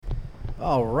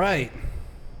All right.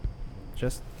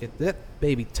 Just get that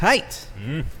baby tight.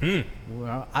 Mm-hmm.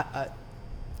 Well,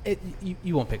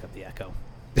 you won't pick up the echo.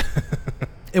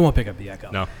 It won't pick up the echo.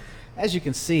 No. As you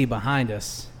can see behind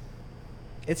us,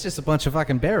 it's just a bunch of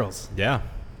fucking barrels. Yeah.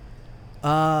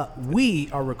 We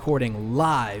are recording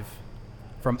live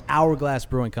from Hourglass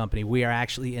Brewing Company. We are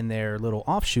actually in their little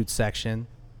offshoot section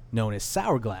known as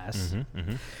Hourglass. Mm-hmm,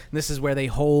 mm-hmm. This is where they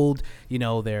hold,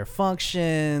 their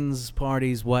functions,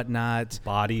 parties, whatnot.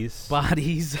 Bodies.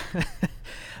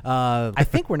 I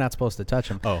think we're not supposed to touch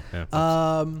them. Oh,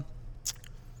 yeah.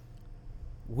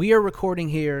 We are recording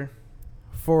here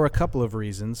for a couple of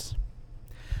reasons.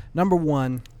 Number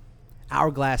one,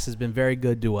 Hourglass has been very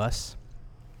good to us.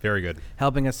 Very good.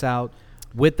 Helping us out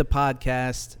with the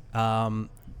podcast,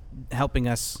 helping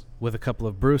us with a couple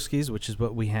of brewskis, which is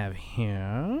what we have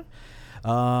here.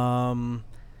 Another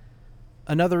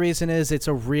reason is it's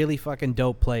a really fucking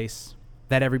dope place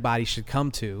that everybody should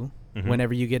come to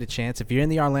whenever you get a chance. If you're in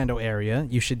the Orlando area,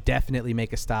 you should definitely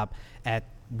make a stop at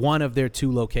one of their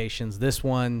two locations. This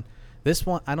one,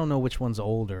 I don't know which one's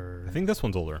older. I think this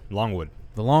one's older. Longwood.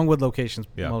 The Longwood location's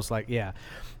Yeah. most like, yeah.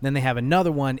 Then they have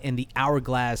another one in the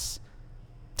Hourglass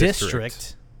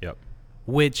District. Yep.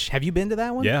 Which, have you been to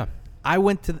that one? Yeah. I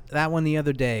went to that one the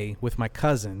other day with my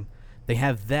cousin. They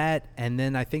have that, and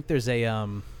then I think there's a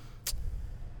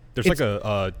There's like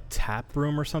a tap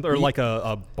room or something, or like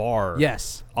a bar.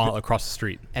 Yes. Across the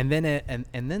street. And then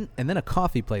a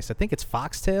coffee place. I think it's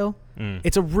Foxtail.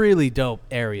 It's a really dope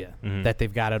area that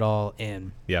they've got it all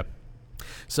in. Yep.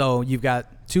 So you've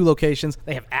got two locations.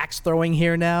 They have axe throwing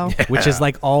here now, which is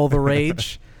like all the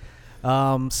rage.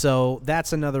 So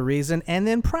that's another reason. And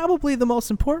then probably the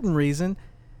most important reason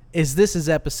is this is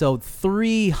episode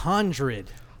 300.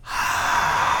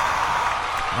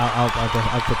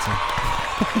 I'll put some.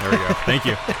 There we go. Thank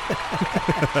you.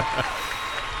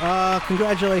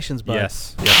 Congratulations, bud.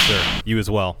 Yes, sir. You as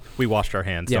well. We washed our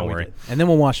hands. Don't worry. Did. And then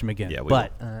we'll wash them again. Yeah, we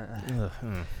but will.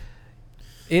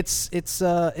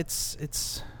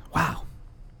 it's wow.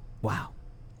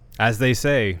 As they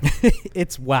say,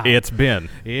 It's wow. it's been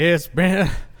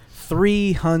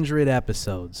 300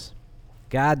 episodes.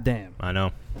 God damn. I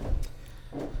know.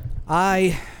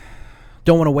 I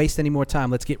don't want to waste any more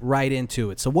time. Let's get right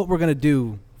into it. So what we're going to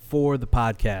do for the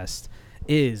podcast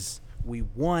is we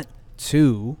want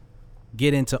to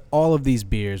get into all of these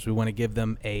beers. We want to give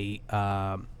them a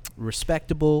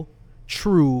respectable,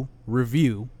 true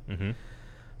review.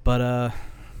 But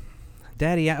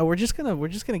Daddy, we're just gonna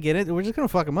get it. We're just gonna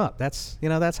fuck them up. That's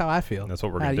how I feel. That's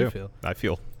what we're How gonna do. do. You feel? I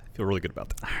feel really good about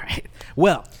that. All right.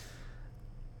 Well,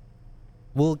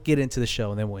 we'll get into the show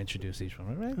and then we'll introduce each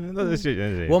one.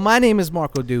 Right? Well, my name is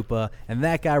Marco Dupa, and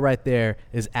that guy right there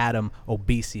is Adam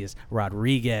Obesius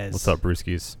Rodriguez. What's up,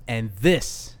 brewskis? And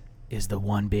this is the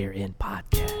One Beer In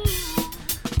podcast.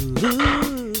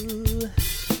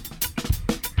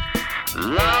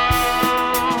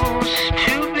 Lost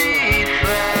to be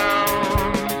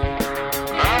found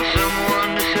by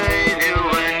someone to save you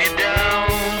when you're down.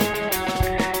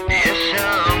 Yes,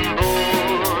 I'm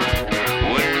bored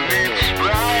when it's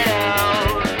bright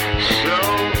out. So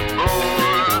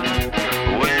bored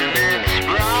when it's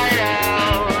bright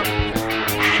out.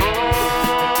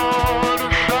 4 to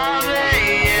 5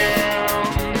 a.m.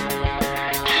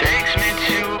 takes me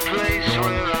to a place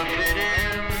where I fit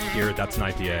in. Here, that's an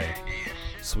IPA.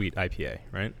 Sweet IPA,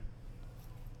 right?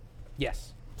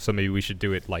 Yes. So maybe we should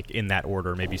do it like in that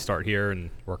order. Maybe start here and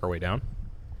work our way down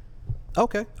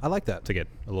Okay, I like that. to get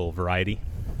a little variety.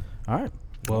 All right.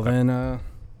 Well, Okay. then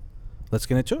let's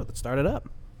get into it. Let's start it up.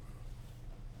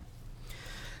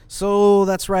 So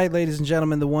that's right, ladies and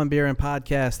gentlemen, the One Beer In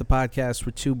podcast, the podcast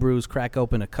where two brews crack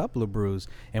open a couple of brews,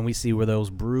 and we see where those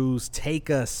brews take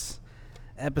us.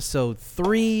 Episode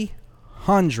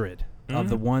 300 of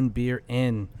the One Beer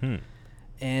In.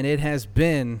 And it has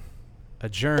been a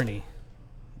journey.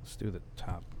 Let's do the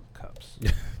top cups.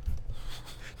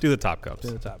 Do the top cups. Do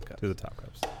the top cups. Do the top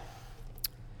cups.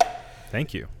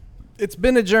 Thank you. It's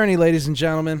been a journey, ladies and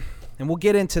gentlemen, and we'll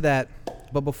get into that.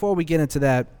 But before we get into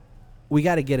that, we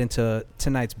got to get into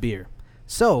tonight's beer.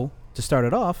 So, to start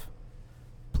it off,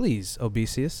 please,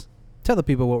 Obesius, tell the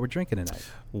people what we're drinking tonight.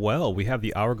 Well, we have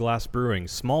the Hourglass Brewing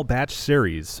Small Batch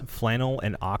Series Flannel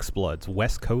and Oxblood's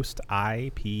West Coast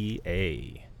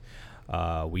IPA.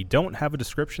 We don't have a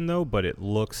description, though, but it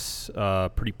looks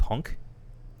pretty punk.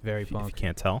 Very If you punk.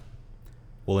 can't tell,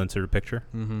 we'll insert a picture.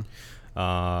 Mm-hmm.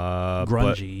 But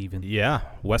Grungy, even. yeah,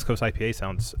 West Coast IPA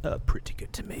sounds pretty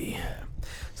good to me.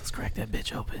 So let's crack that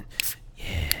bitch open. Yeah.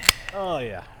 Oh,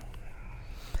 yeah.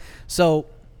 So,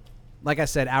 like I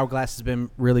said, Hourglass has been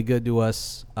really good to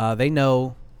us. They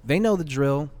know the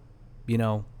drill.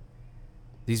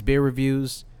 these beer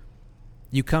reviews,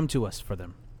 you come to us for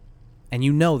them. And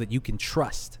you know that you can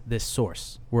trust this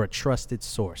source. We're a trusted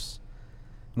source.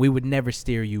 We would never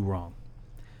steer you wrong.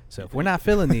 So if we're not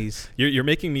feeling these... You're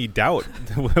making me doubt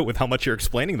with how much you're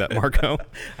explaining that, Marco.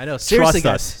 I know. Seriously, Trust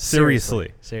guys. us.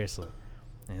 Seriously. Seriously.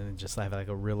 And then just have like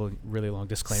a really, really long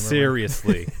disclaimer.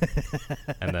 Seriously.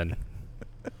 And then...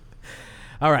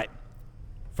 All right.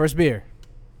 First beer.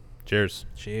 Cheers.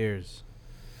 Cheers.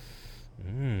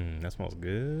 That smells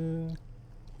good.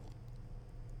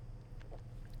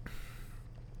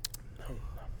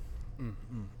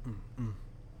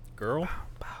 Girl,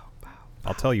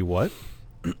 I'll tell you what.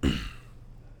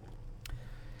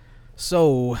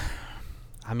 So,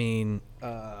 I mean,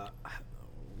 we're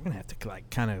gonna have to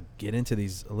kind of get into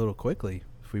these a little quickly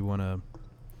if we want to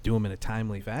do them in a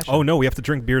timely fashion. Oh no, we have to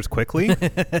drink beers quickly.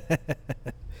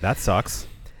 That sucks.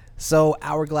 So,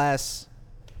 Hourglass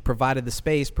provided the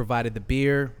space, provided the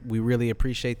beer. We really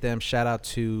appreciate them. Shout out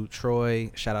to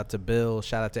Troy. Shout out to Bill.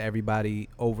 Shout out to everybody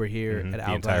over here at Hourglass.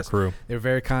 The entire crew. They're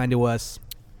very kind to us.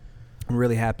 I'm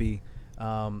really happy.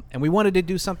 And we wanted to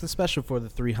do something special for the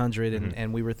 300,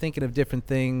 and we were thinking of different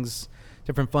things,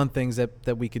 different fun things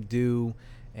that we could do.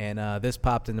 And this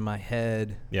popped into my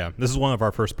head. Yeah, this is one of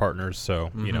our first partners,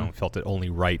 so, felt it only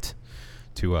right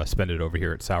to spend it over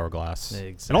here at Hourglass.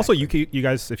 Exactly. And also, you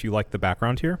guys, if you like the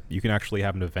background here, you can actually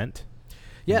have an event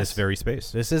in this very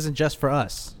space. This isn't just for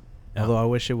us, No. although I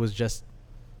wish it was just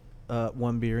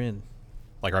one beer in.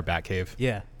 Like our bat cave.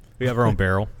 Yeah. We have our own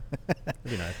barrel. That'd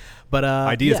be nice. But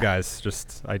ideas, yeah. guys.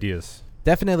 Just ideas.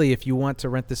 Definitely, if you want to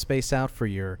rent the space out for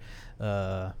your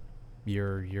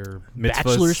Mitzvahs.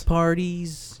 bachelor's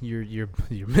parties, your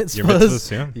mitzvahs, Your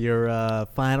mitzvahs, yeah. your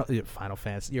final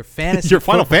fantasy, your fantasy, Your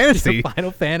Final Fantasy? your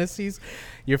final fantasies,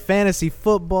 your fantasy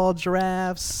football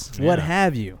drafts, what Yeah.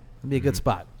 have you. It'd be a good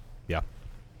spot. Yeah.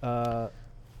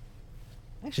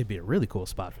 Actually, it'd be a really cool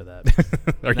spot for that.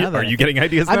 Are you getting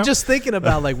ideas now? I'm just thinking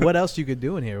about like what else you could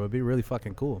do in here. It would be really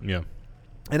fucking cool. Yeah.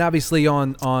 And obviously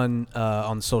on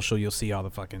the social, you'll see all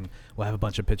the fucking. We'll have a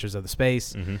bunch of pictures of the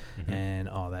space and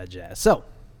all that jazz. So,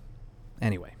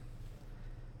 anyway,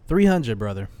 300,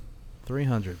 brother,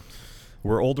 300.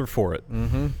 We're older for it.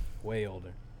 Way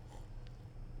older.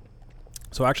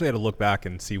 So I actually had to look back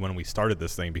and see when we started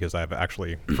this thing because I've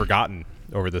actually forgotten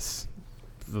over this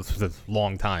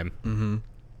long time.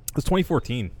 It was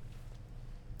 2014.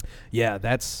 Yeah,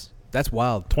 that's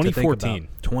wild. 2014.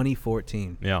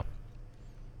 2014. Yeah.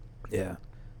 Yeah,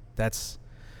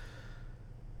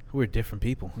 we're different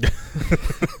people.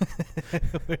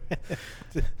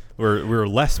 We're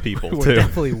less people We're too.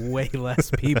 definitely way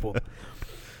less people.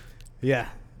 Yeah.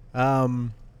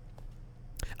 I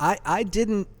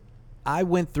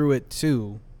went through it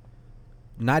too,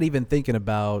 not even thinking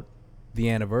about the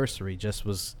anniversary, just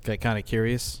was kind of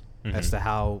curious as to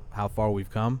how far we've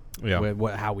come,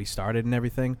 how we started and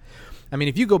everything. I mean,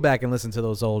 if you go back and listen to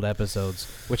those old episodes,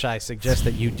 which I suggest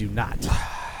that you do not.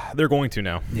 They're going to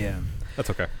now. Yeah. That's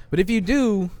okay. But if you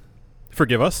do,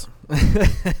 forgive us.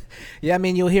 yeah, I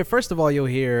mean, you'll hear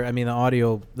I mean, the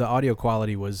audio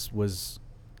quality was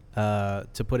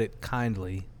to put it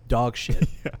kindly, dog shit.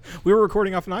 Yeah. We were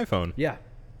recording off an iPhone. Yeah.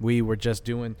 We were just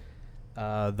doing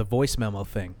the voice memo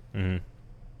thing.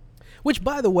 Which,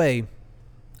 by the way,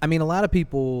 I mean, a lot of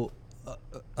people,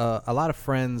 a lot of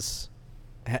friends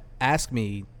ask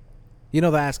me, they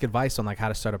ask advice on like how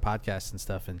to start a podcast and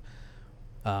stuff. And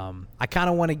I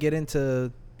kind of want to get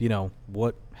into,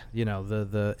 what,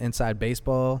 the inside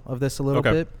baseball of this a little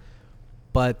bit.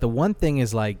 But the one thing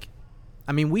is like,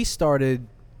 I mean, we started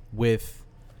with,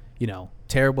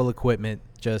 terrible equipment,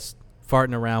 just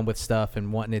farting around with stuff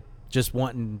and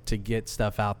wanting to get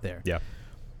stuff out there. Yeah.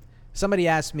 Somebody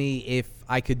asked me if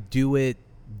I could do it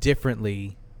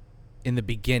differently in the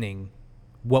beginning,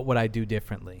 what would I do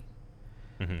differently?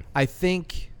 I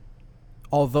think,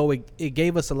 although it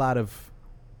gave us a lot of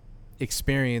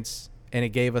experience and it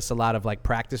gave us a lot of like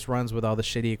practice runs with all the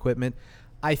shitty equipment,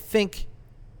 I think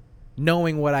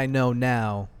knowing what I know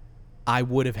now, I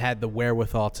would have had the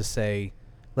wherewithal to say,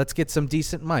 let's get some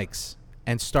decent mics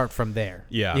and start from there.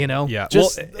 Yeah. Yeah.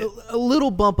 Just a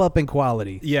little bump up in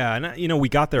quality. Yeah. And, we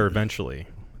got there eventually.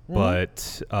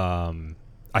 But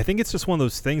I think it's just one of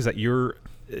those things that you're,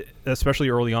 especially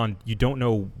early on, you don't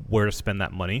know where to spend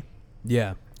that money.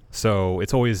 Yeah. So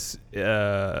it's always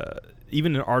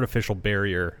even an artificial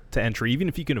barrier to entry. Even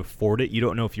if you can afford it, you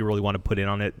don't know if you really want to put in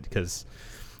on it because,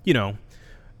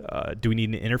 do we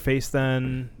need an interface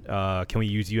then? Can we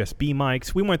use USB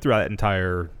mics? We went through that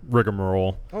entire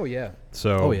rigmarole. Oh, yeah.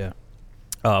 So,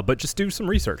 but just do some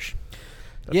research.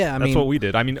 Yeah, I that's mean, what we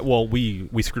did. I mean, well, we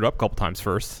screwed up a couple times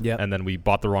first, Yep. and then we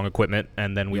bought the wrong equipment,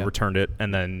 and then we Yep. returned it,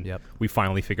 and then Yep. we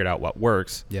finally figured out what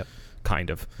works. Yep. Kind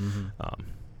of. Mm-hmm.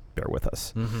 Bear with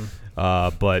us.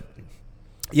 Mm-hmm. But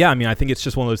yeah, I mean, I think it's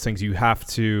just one of those things you have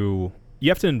to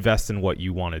invest in what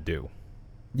you want to do.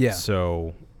 Yeah.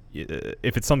 So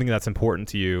if it's something that's important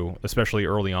to you, especially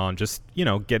early on, just,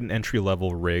 get an entry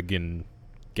level rig and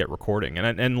get recording.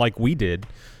 And like we did,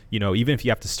 even if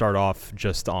you have to start off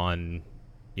just on,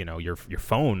 your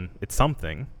phone, it's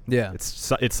something. Yeah.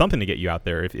 It's something to get you out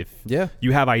there. If Yeah.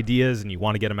 you have ideas and you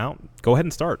want to get them out, go ahead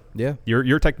and start. Yeah.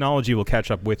 Your technology will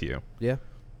catch up with you. Yeah.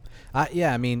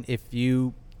 Yeah, I mean, if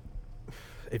you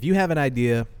have an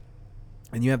idea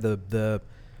and you have that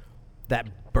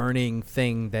burning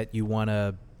thing that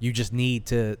you just need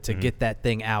to get that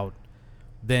thing out,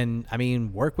 then, I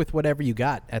mean, work with whatever you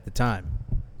got at the time.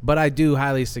 But I do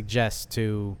highly suggest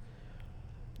you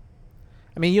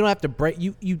don't have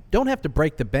to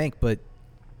break the bank, but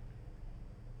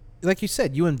like you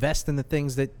said, you invest in the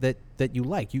things that you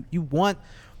like. You want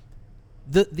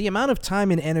the amount of time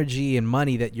and energy and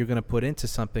money that you're going to put into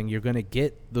something, you're going to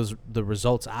get the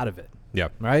results out of it. Yeah.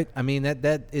 Right? I mean,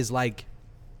 that is like,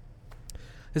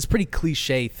 it's a pretty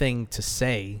cliche thing to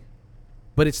say,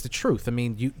 but it's the truth. I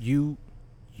mean, you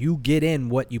get in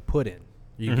what you put in.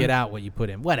 You get out what you put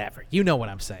in. Whatever. You know what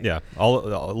I'm saying. Yeah.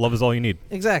 Love is all you need.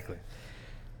 Exactly.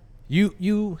 If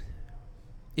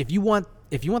you want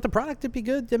the product to be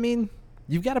good, I mean,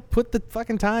 you've got to put the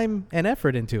fucking time and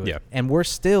effort into it. Yeah. And we're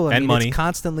still, I mean, money. it's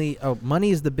constantly, money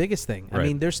is the biggest thing. Right. I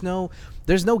mean, there's no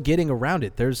getting around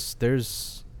it.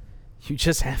 You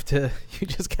just got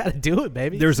to do it,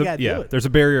 baby. There's do it. there's a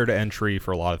barrier to entry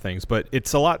for a lot of things, but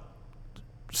it's a lot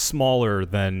smaller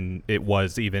than it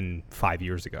was even 5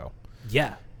 years ago.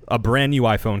 Yeah. A brand new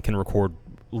iPhone can record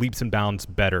leaps and bounds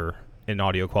better in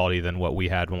audio quality than what we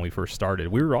had when we first started.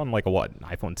 We were on like an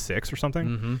iPhone 6 or something?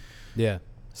 Mm-hmm. Yeah.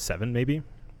 7 maybe?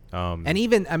 And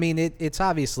even, I mean, it's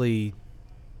obviously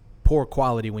poor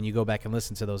quality when you go back and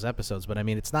listen to those episodes, but I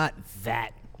mean, it's not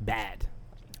that bad.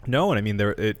 No, and I mean,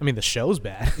 the show's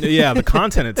bad. yeah, the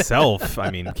content itself,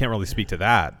 I mean, can't really speak to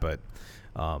that, but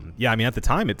yeah, I mean, at the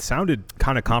time, it sounded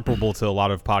kind of comparable to a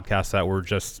lot of podcasts that were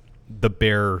just the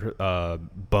bare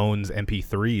bones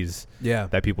MP3s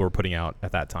that people were putting out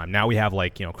at that time. Now we have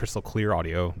like, crystal clear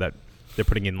audio that they're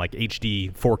putting in like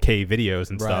HD 4K videos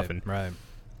and stuff. And right.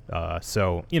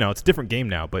 So, it's a different game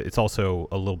now, but it's also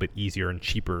a little bit easier and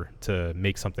cheaper to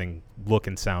make something look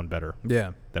and sound better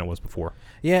than it was before.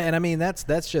 Yeah, and I mean, that's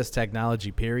just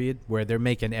technology, period, where they're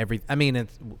making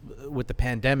with the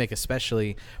pandemic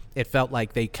especially, it felt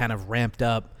like they kind of ramped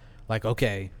up, like,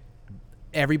 okay,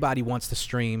 everybody wants to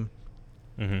stream.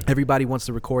 Mm-hmm. Everybody wants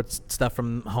to record stuff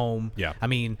from home. Yeah. I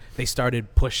mean, they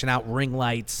started pushing out ring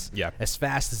lights as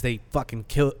fast as they fucking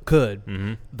could.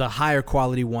 Mm-hmm. The higher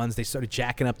quality ones, they started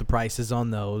jacking up the prices on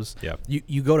those. Yeah.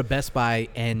 You go to Best Buy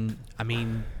and, I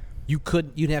mean,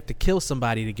 you'd have to kill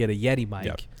somebody to get a Yeti mic.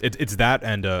 Yeah. It's that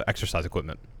and exercise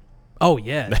equipment. Oh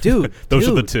yeah, dude. Those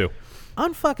are the two.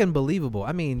 Unfucking believable.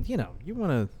 I mean, you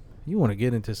want to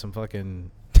get into some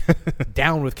fucking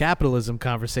down with capitalism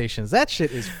conversations. That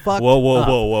shit is fucked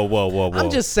Whoa.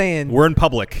 I'm just saying. We're in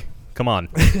public. Come on.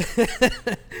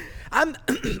 I'm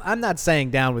not saying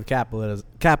down with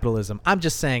capitalism. I'm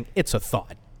just saying it's a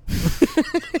thought.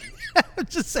 I'm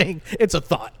just saying it's a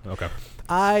thought. Okay.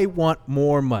 I want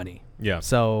more money. Yeah.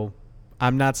 So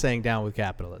I'm not saying down with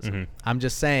capitalism. Mm-hmm. I'm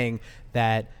just saying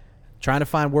that trying to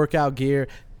find workout gear,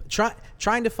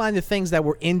 trying to find the things that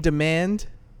were in demand.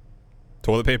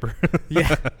 Toilet paper.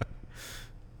 Yeah.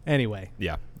 Anyway.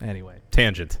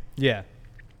 Tangent. Yeah.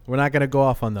 We're not going to go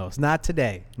off on those. Not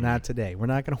today. Not today. We're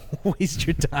not going to waste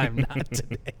your time. Not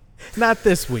today. Not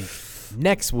this week.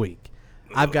 Next week.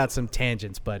 I've got some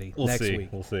tangents, buddy. Next week.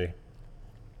 We'll see.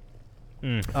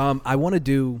 I want to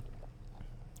do.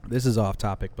 This is off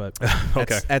topic, but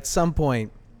okay. At some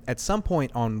point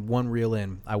on One Reel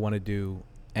In, I want to do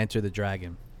Enter the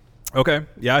Dragon. Okay.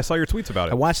 Yeah, I saw your tweets about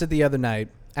it. I watched it the other night,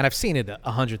 and I've seen it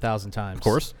 100,000 times. Of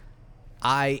course.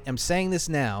 I am saying this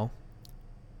now,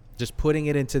 just putting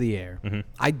it into the air. Mm-hmm.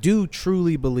 I do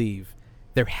truly believe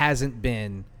there hasn't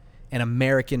been an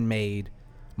American-made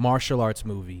martial arts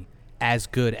movie as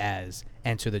good as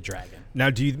Enter the Dragon. Now,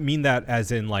 do you mean that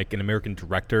as in like an American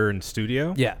director and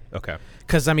studio? Yeah. Okay.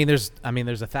 Because there's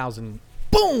 1,000.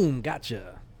 Boom,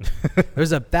 gotcha.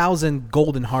 There's 1,000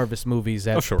 Golden Harvest movies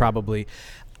that probably.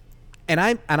 And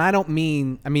I don't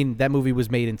mean, that movie was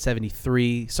made in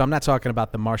 1973, so I'm not talking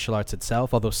about the martial arts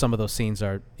itself, although some of those scenes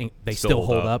still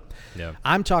hold up. Yeah.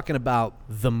 I'm talking about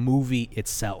the movie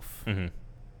itself. Mm-hmm.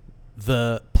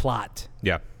 The plot.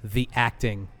 Yeah. The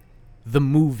acting. the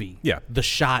movie, Yeah. the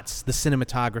shots, the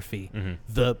cinematography,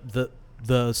 Mm-hmm. the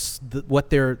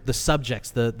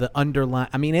subjects, the underline.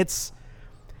 I mean, it's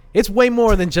way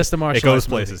more than just a martial It goes arts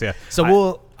movie. places, yeah.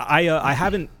 So I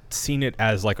haven't seen it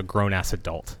as like a grown ass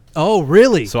adult, Oh,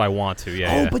 really? so I want to.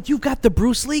 Yeah. Oh, yeah. but you got the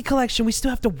Bruce Lee collection. We still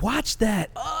have to watch that.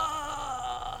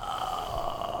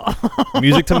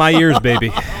 Music to my ears, baby.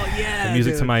 Oh yeah, The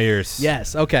music dude. to my ears.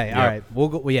 Yes. Okay. All Yep. right. We'll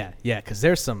go. Well, yeah. Yeah. Because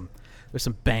there's some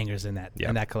bangers in that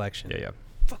Yep. collection. Yeah.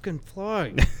 Fucking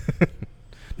fly.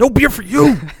 No beer for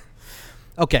you.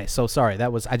 Okay. So sorry.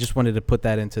 I just wanted to put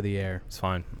that into the air. It's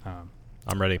fine. Um,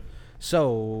 I'm ready.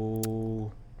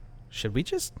 so should we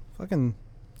just fucking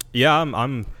Yeah,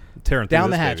 I'm tearing through down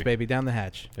the this, hatch, baby? Down the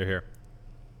hatch. They're here.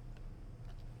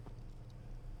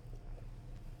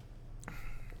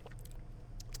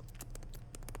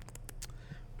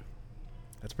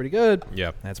 That's pretty good.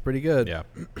 Yeah. That's pretty good. Yeah.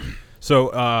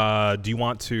 So, do you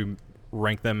want to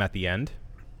rank them at the end?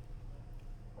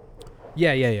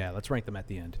 Yeah. Let's rank them at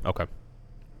the end. Okay.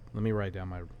 Let me write down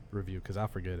my review because I'll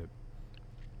forget it.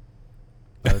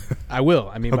 I will.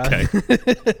 I mean, Okay.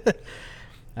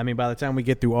 by the time we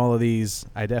get through all of these,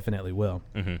 I definitely will.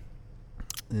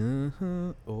 Mm-hmm.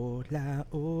 Hola,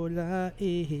 hola,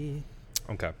 eh.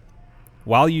 Okay.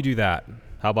 While you do that,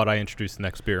 how about I introduce the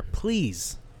next beer?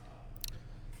 Please.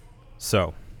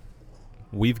 So,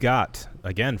 we've got,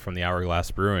 again, from the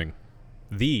Hourglass Brewing,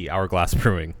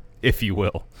 if you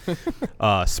will,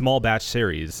 small batch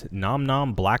series, Nom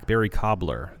Nom Blackberry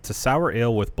Cobbler. It's a sour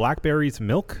ale with blackberries,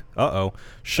 milk,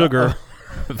 sugar,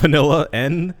 vanilla,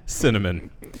 and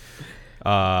cinnamon.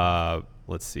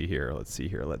 Let's see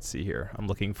here. I'm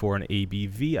looking for an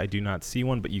ABV. I do not see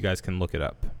one, but you guys can look it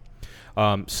up.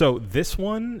 So this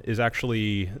one is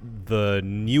actually the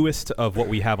newest of what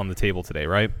we have on the table today,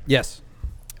 right? Yes.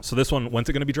 So this one, when's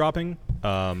it going to be dropping?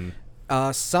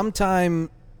 Sometime.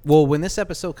 Well, when this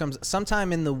episode comes,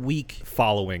 sometime in the week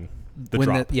Following the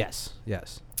drop. Yes.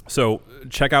 So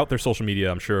check out their social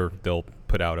media. I'm sure they'll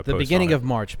put out a The post beginning on it. of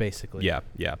March, basically.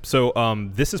 Yeah. So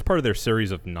this is part of their series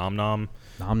of Nom Nom.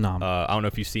 Nom nom. I don't know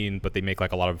if you've seen, but they make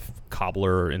like a lot of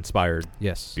cobbler-inspired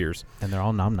yes. beers. And they're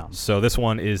all nom noms. So this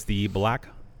one is the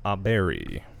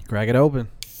Blackberry. Crack it open.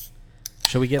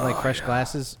 Should we get like fresh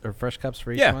glasses or fresh cups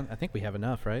for each Yeah. one? I think we have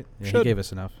enough, right? Yeah, he Should. gave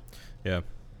us enough. Yeah.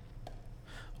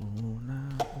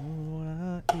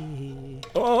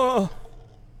 Oh.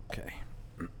 Okay.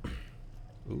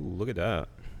 Ooh, look at that.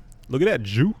 Look at that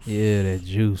juice. Yeah, that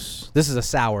juice. This is a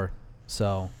sour,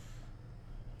 so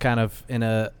kind of in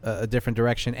a different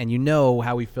direction. And you know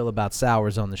how we feel about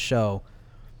sours on the show.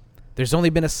 There's only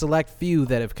been a select few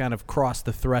that have kind of crossed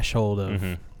the threshold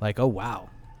of like, oh, wow.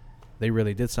 They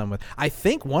really did something with. I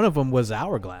think one of them was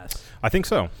Hourglass. I think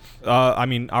so.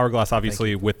 Hourglass,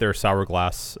 obviously, with their Sour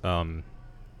Glass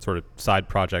sort of side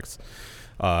projects,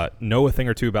 know a thing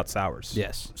or two about sours.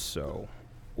 Yes. So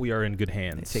we are in good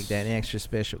hands. They take that extra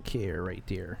special care right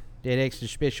there. That extra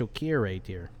special care right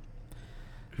there.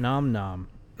 Nom nom.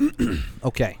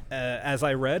 Okay. As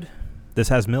I read, this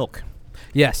has milk.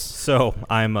 Yes. So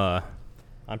I'm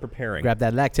preparing. Grab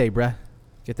that lactate, bruh.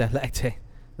 Get that lactate.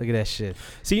 Look at that shit.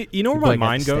 See, you know Your where boy my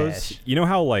got mind the goes? stash. You know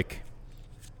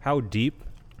how deep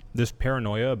this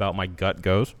paranoia about my gut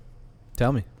goes?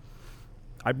 Tell me.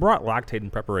 I brought lactate in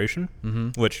preparation,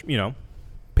 which,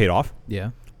 paid off.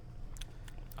 Yeah.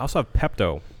 I also have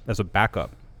Pepto as a backup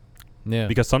Yeah.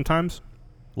 because sometimes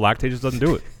lactate just doesn't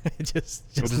do it. it just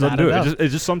It just not doesn't do enough. it. It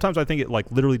just sometimes I think it like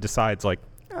literally decides like,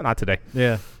 not today.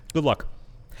 Yeah. Good luck.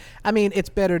 I mean, it's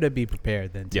better to be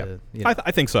prepared than to. Yeah, You know. I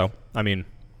think so. I mean,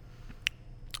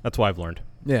 that's what I've learned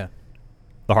Yeah.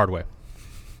 the hard way.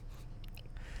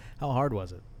 How hard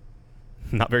was it?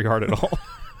 Not very hard at all.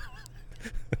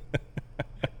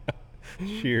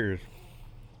 Cheers.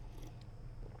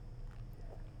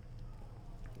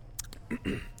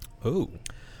 Ooh.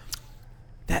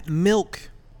 That milk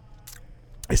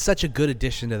is such a good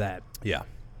addition to that. Yeah.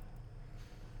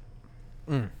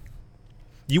 Mm.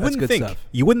 You That's wouldn't good think. stuff.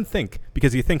 You wouldn't think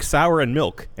because you think sour and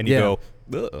milk and you Yeah.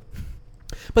 go, ugh.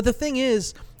 But the thing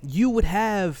is, you would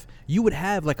have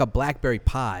like a blackberry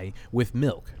pie with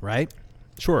milk, right?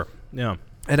 Sure. Yeah.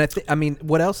 And I mean,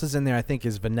 what else is in there? I think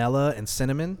is vanilla and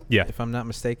cinnamon. Yeah. If I'm not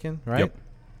mistaken, right? Yep.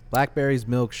 Blackberries,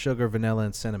 milk, sugar, vanilla,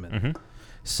 and cinnamon. Mhm.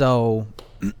 So,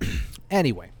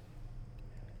 anyway,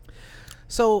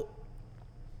 so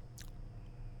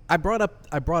I brought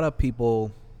up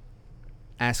people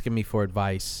asking me for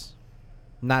advice,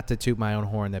 not to toot my own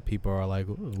horn that people are like,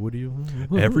 "Ooh, what do you?"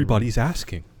 Everybody's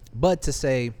asking. But to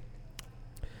say,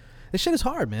 this shit is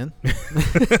hard, man.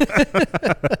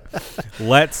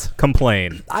 Let's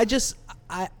complain. I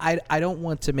I don't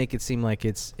want to make it seem like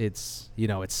it's it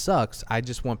sucks. I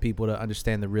just want people to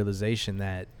understand the realization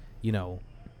that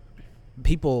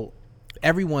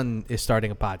everyone is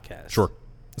starting a podcast. Sure,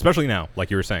 especially now,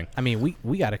 like you were saying. I mean,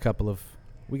 we got a couple of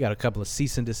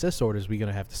cease and desist orders we're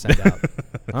gonna have to send out.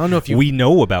 I don't know if we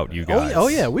know about you guys. Oh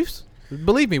yeah,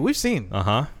 believe me, we've seen.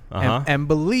 And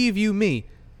believe you me,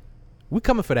 we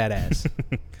coming for that ass.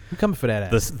 We coming for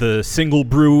that ass. The single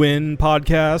brew in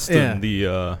podcast and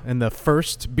the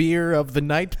first beer of the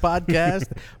night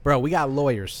podcast. Bro, we got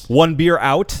lawyers. One beer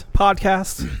out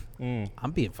podcast.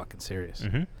 I'm being fucking serious.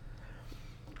 Mm-hmm.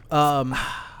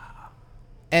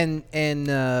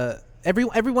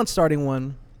 Everyone's starting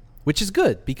one, which is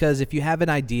good, because if you have an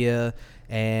idea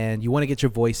and you want to get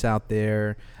your voice out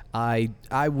there, I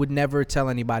would never tell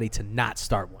anybody to not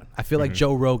start one. I feel like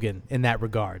Joe Rogan in that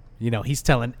regard. He's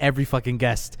telling every fucking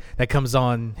guest that comes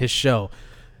on his show,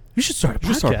 you should start a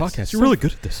podcast. You're really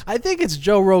good at this. I think it's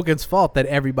Joe Rogan's fault that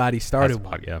everybody started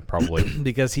one. Yeah, probably.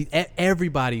 Because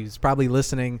everybody's probably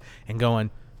listening and going,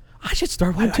 I should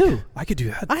start one too. I could do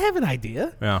that. I have an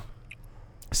idea. Yeah.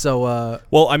 So,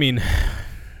 well, I mean,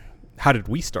 how did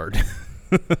we start?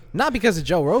 Not because of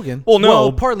Joe Rogan. Well, no.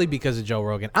 Well, partly because of Joe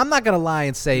Rogan. I'm not going to lie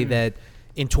and say that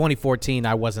in 2014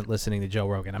 I wasn't listening to Joe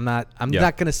Rogan. I'm not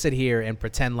going to sit here and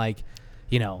pretend like,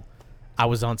 I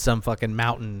was on some fucking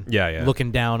mountain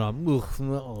looking down on.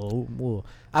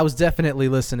 I was definitely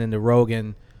listening to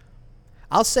Rogan.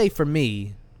 I'll say for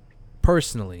me,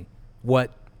 personally,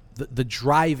 what the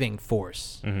driving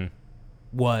force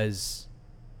was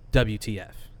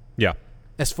WTF. Yeah.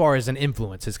 As far as an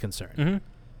influence is concerned. Mm-hmm.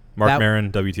 Mark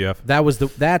Maron, WTF.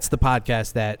 That's the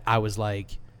podcast that I was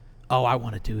like, oh, I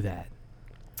want to do that.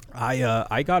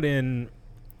 I got in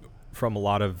from a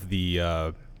lot of the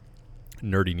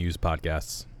nerdy news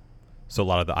podcasts. So a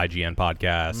lot of the IGN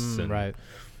podcasts and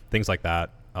things like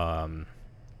that.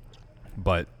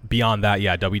 But beyond that,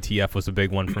 WTF was a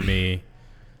big one for me.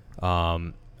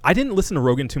 I didn't listen to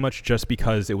Rogan too much just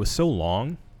because it was so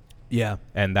long. Yeah.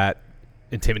 And that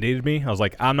intimidated me. I was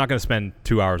like, I'm not going to spend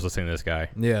 2 hours listening to this guy.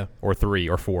 Yeah. Or 3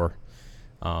 or 4.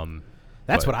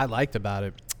 That's what I liked about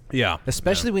it. Yeah.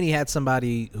 Especially when he had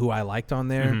somebody who I liked on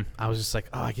there. I was just like,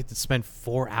 oh, I get to spend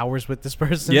 4 hours with this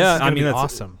person. Yeah, I mean, that's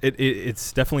awesome.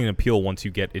 It's definitely an appeal once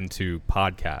you get into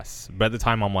podcasts. But at the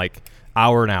time, I'm like,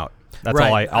 hour and out. That's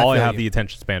all I have the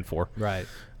attention span for. Right.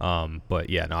 But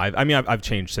yeah, no, I've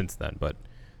changed since then. But,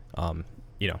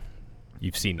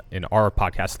 you've seen in our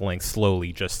podcast length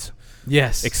slowly just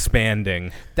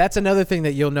expanding. That's another thing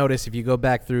that you'll notice if you go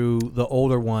back through the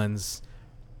older ones.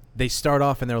 They start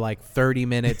off and they're like 30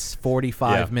 minutes,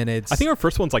 45 minutes. I think our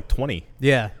first one's like 20.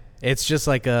 Yeah. It's just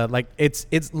like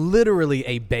it's literally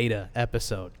a beta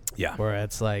episode. Yeah. Where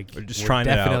it's like we're trying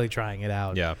it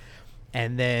out. Yeah.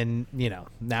 And then,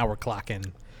 now we're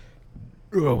clocking.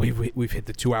 Oh, we've hit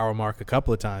the 2 hour mark a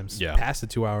couple of times. Yeah. Past the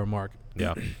 2 hour mark.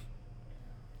 Yeah.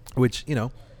 Which,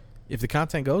 if the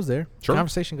content goes there, sure.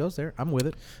 Conversation goes there, I'm with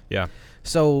it. Yeah.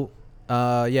 So,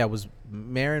 it was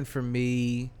Marin for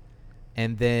me.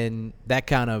 And then that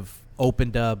kind of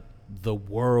opened up the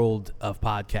world of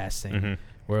podcasting,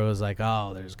 where it was like,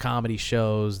 oh, there's comedy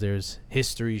shows, there's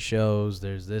history shows,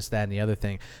 there's this, that, and the other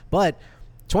thing. But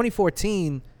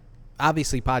 2014,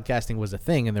 obviously podcasting was a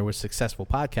thing, and there were successful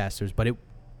podcasters, but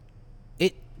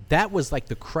that was like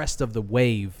the crest of the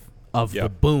wave of the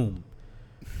boom,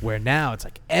 where now it's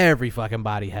like every fucking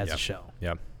body has a show.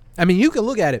 Yeah. I mean, you can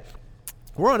look at it.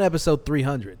 We're on episode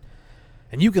 300.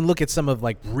 And you can look at some of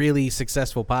like really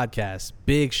successful podcasts,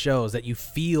 big shows that you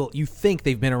think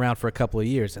they've been around for a couple of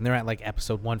years, and they're at like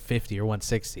episode 150 or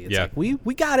 160. It's like we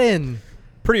got in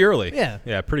pretty early. Yeah.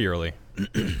 Yeah, pretty early.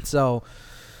 So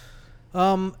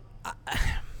I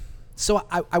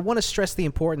want to stress the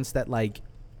importance that like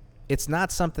it's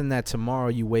not something that tomorrow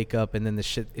you wake up and then the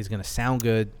shit is going to sound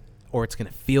good or it's going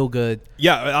to feel good.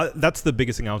 Yeah, that's the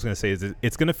biggest thing I was going to say is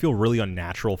it's going to feel really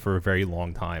unnatural for a very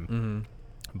long time. Mm-hmm.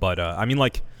 But,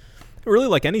 really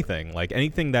like anything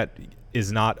that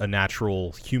is not a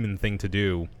natural human thing to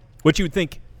do, which you would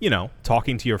think,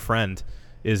 talking to your friend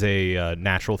is a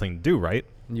natural thing to do, right?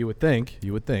 You would think.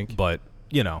 But,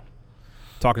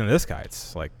 talking to this guy,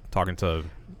 it's like talking to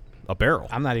a barrel.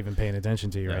 I'm not even paying attention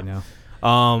to you right now.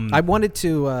 I wanted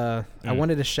to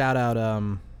shout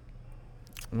out,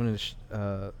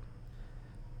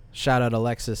 shout out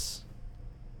Alexis.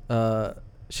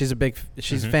 She's a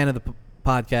fan of the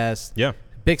podcast,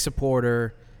 big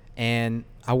supporter, and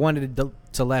I wanted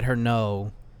to let her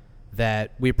know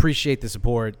that we appreciate the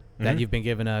support that you've been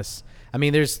giving us. I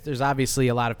mean, there's obviously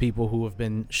a lot of people who have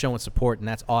been showing support, and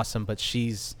that's awesome, but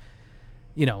she's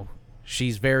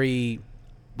very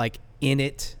like in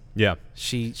it Yeah.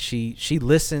 She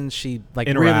listens. She like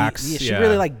interacts. Really, she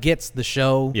really like gets the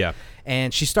show. Yeah.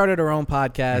 And she started her own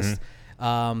podcast,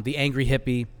 The Angry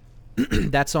Hippie.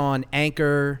 That's on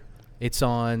Anchor. It's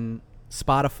on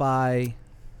Spotify.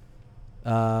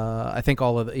 I think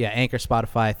Anchor,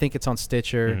 Spotify. I think it's on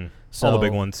Stitcher. So all the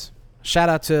big ones. Shout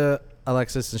out to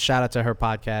Alexis and shout out to her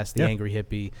podcast, The Angry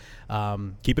Hippie.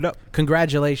 Keep it up.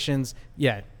 Congratulations.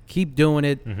 Yeah, keep doing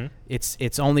it.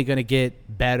 It's only going to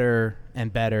get better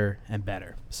and better and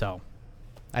better. So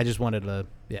I just wanted to,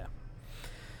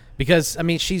 because I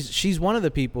mean she's one of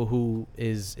the people who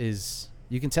is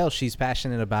you can tell she's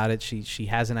passionate about it. She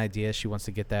has an idea. She wants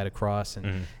to get that across,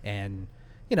 and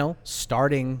you know,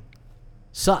 starting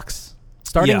sucks.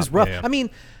 Starting is rough. I mean,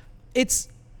 it's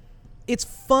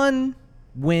fun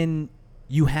when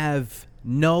you have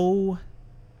no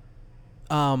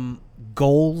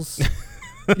goals.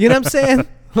 You know what I'm saying?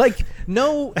 Like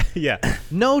no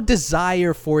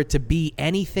desire for it to be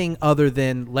anything other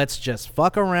than let's just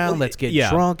fuck around, let's get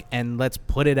drunk, and let's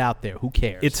put it out there. Who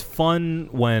cares? It's fun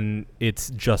when it's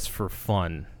just for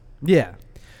fun. Yeah.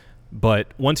 But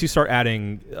once you start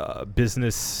adding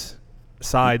business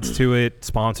sides to it,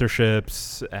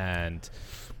 sponsorships and,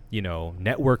 you know,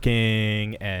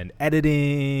 networking and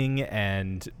editing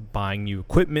and buying new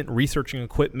equipment, researching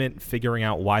equipment, figuring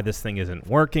out why this thing isn't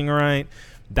working right,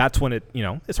 that's when it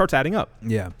starts adding up.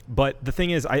 Yeah. But the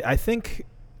thing is, I think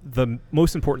the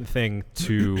most important thing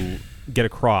to get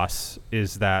across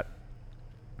is that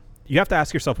you have to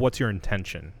ask yourself, what's your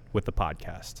intention with the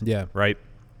podcast? Yeah. Right?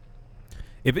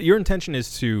 If your intention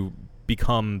is to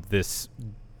become this,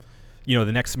 you know,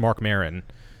 the next Mark Maron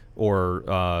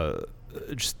or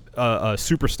just a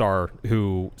superstar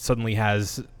who suddenly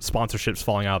has sponsorships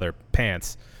falling out of their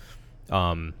pants,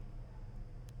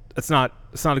 it's not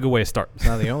a good way to start. It's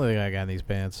not the only thing I got in these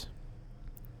pants.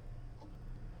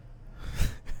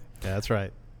 Yeah, that's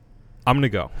right. I'm going to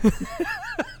go.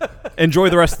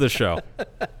 Enjoy the rest of the show.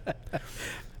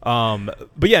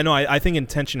 But yeah, no, I think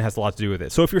intention has a lot to do with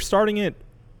it. So if you're starting it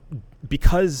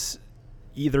because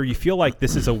either you feel like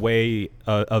this is a way,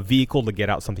 a vehicle to get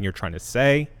out something you're trying to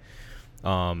say,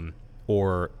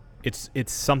 or it's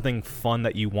something fun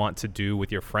that you want to do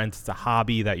with your friends, it's a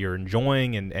hobby that you're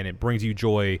enjoying and it brings you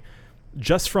joy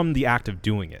just from the act of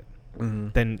doing it,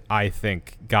 then I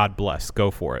think, God bless, go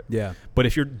for it. Yeah. But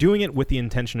if you're doing it with the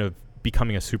intention of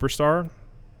becoming a superstar,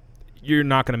 you're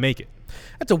not going to make it.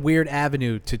 That's a weird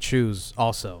avenue to choose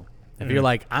also. If you're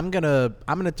like, I'm gonna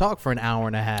talk for an hour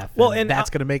and a half, well, and that's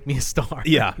gonna make me a star.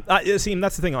 Yeah, see,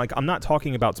 that's the thing. Like, I'm not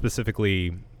talking about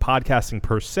specifically podcasting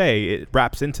per se. It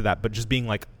wraps into that, but just being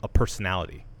like a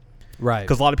personality, right?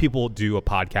 Because a lot of people do a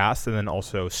podcast and then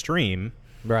also stream,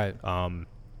 right?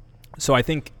 So I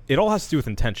think it all has to do with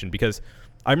intention. Because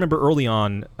I remember early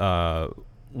on,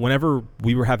 whenever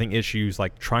we were having issues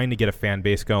like trying to get a fan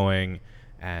base going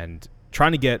and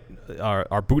trying to get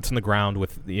our boots on the ground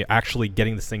with actually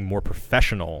getting this thing more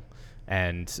professional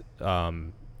and,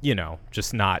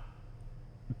 just not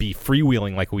be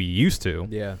freewheeling like we used to.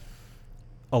 Yeah.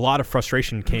 A lot of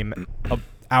frustration came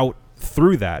out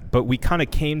through that, but we kind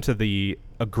of came to the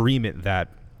agreement that,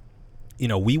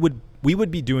 we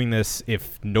would be doing this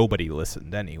if nobody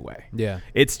listened anyway. Yeah.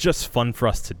 It's just fun for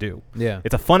us to do. Yeah.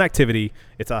 It's a fun activity.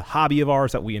 It's a hobby of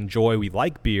ours that we enjoy. We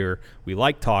like beer. We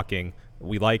like talking.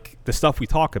 We like the stuff we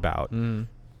talk about.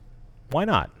 Why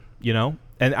not?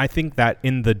 And I think that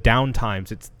in the down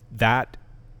times, it's that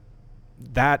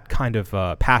kind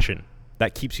of passion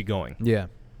that keeps you going. Yeah.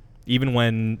 Even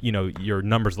when, your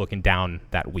numbers looking down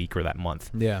that week or that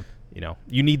month. Yeah.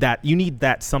 You need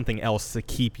that something else to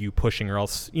keep you pushing, or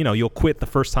else, you'll quit the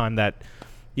first time that,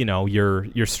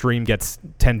 your stream gets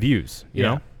 10 views, you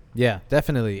know? Yeah,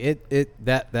 definitely.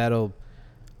 That'll,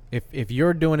 if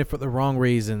you're doing it for the wrong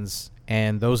reasons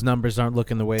and those numbers aren't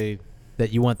looking the way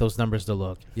that you want those numbers to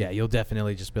look, you'll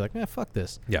definitely just be like, man, fuck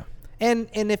this. Yeah. And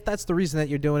if that's the reason that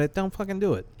you're doing it, don't fucking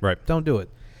do it. Right. Don't do it.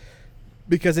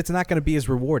 Because it's not going to be as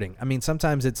rewarding. I mean,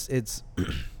 sometimes it's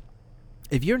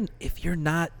if you're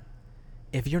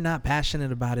not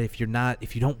passionate about it, if you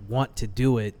don't want to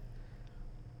do it,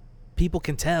 people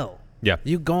can tell. Yeah.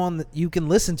 You can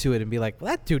listen to it and be like,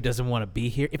 well, that dude doesn't want to be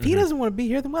here. If he doesn't want to be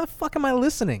here, then why the fuck am I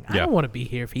listening? I don't want to be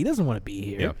here if he doesn't want to be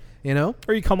here. Yeah.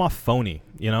 Or you come off phony,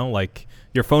 like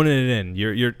you're phoning it in.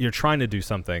 You're trying to do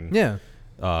something. Yeah.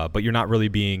 But you're not really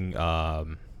being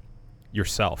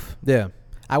yourself. Yeah.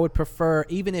 I would prefer,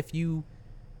 even if you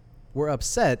were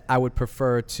upset, I would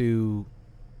prefer to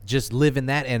just live in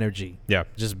that energy. Yeah.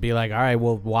 Just be like, all right,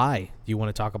 well, why? Do you want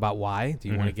to talk about why? Do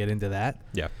you want to get into that?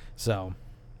 Yeah. So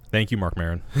Thank you, Mark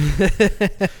Maron.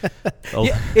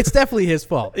 Yeah, it's definitely his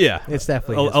fault. Yeah. It's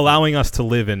definitely his allowing us to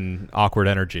live in awkward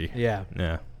energy. fault. Yeah.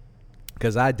 Yeah.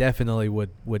 Because I definitely would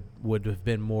have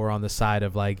been more on the side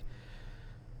of like,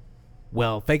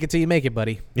 well, fake it till you make it,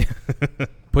 buddy.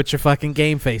 Put your fucking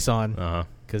game face on. Uh-huh.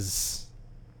 Because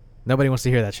nobody wants to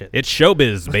hear that shit. It's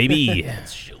showbiz, baby.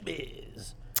 It's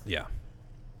showbiz. Yeah.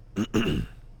 I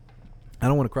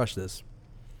don't want to crush this.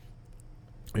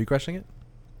 Are you crushing it?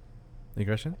 Are you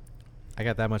crushing it? I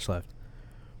got that much left.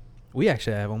 We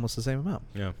actually have almost the same amount.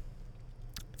 Yeah.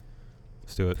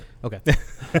 Let's do it. Okay.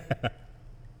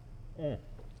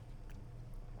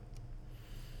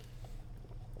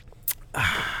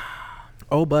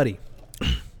 Oh, buddy.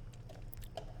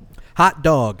 Hot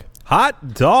dog.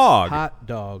 Hot dog. Hot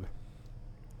dog.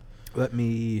 Let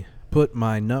me put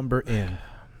my number in.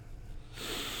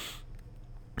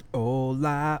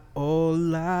 Hola,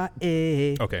 hola,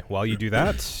 eh. Okay, while you do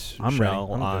that, I'm ready.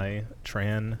 shall I'm I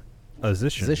transition?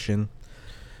 Position.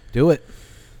 Do it.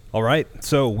 All right,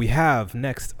 so we have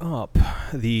next up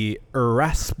the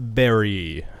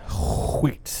Raspberry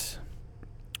Wheat,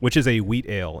 which is a wheat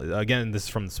ale. Again, this is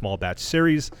from the small batch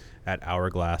series at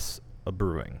Hourglass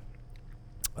Brewing.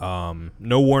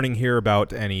 No warning here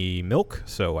about any milk,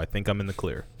 so I think I'm in the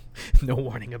clear. No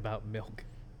warning about milk.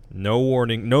 No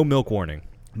warning, no milk warning.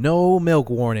 No milk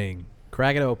warning.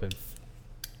 Crack it open.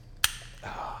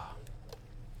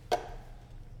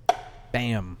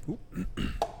 Bam.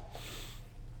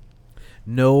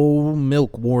 No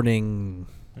milk warning.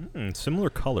 Similar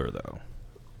color, though.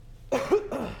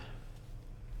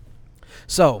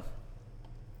 So,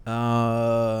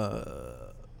 I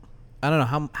don't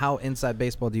know how inside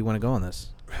baseball do you want to go on this?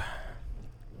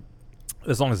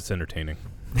 As long as it's entertaining.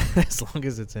 As long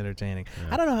as it's entertaining.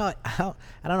 Yeah. I don't know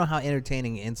I don't know how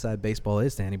entertaining inside baseball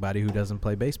is to anybody who doesn't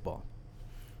play baseball.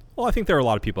 Well, I think there are a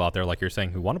lot of people out there, like you're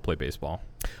saying, who want to play baseball.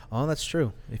 Oh, that's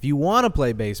true. If you want to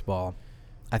play baseball,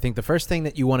 I think the first thing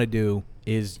that you want to do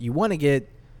is you want to get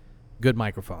good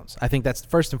microphones. I think that's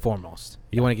first and foremost.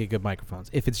 You want to get good microphones.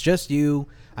 If it's just you,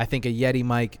 I think a Yeti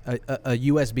mic, a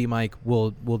USB mic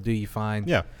will do you fine.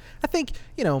 Yeah. I think,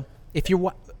 if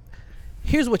you're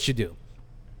here's what you do.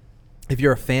 If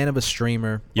you're a fan of a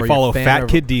streamer, You or follow you're a fan Fat of-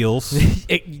 Kid Deals.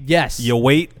 Yes. You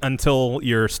wait until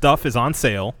your stuff is on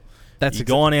sale. You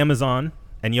go on Amazon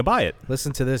and you buy it.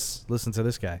 Listen to this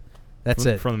guy. That's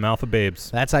from, it. From the mouth of babes.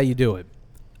 That's how you do it.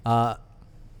 I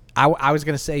was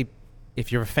going to say,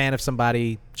 if you're a fan of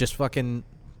somebody, just fucking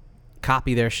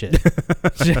copy their shit.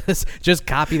 just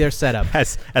copy their setup.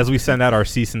 As we send out our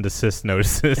cease and desist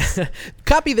notices.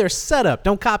 Copy their setup.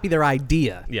 Don't copy their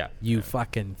idea. Yeah. You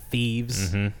fucking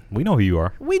thieves. Mm-hmm. We know who you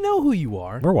are. We know who you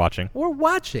are. We're watching. We're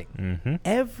watching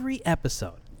every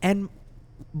episode. And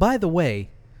by the way,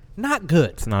 not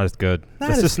good. It's not as good. Not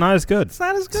It's as- just not as good. It's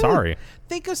not as good. Sorry.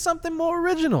 Think of something more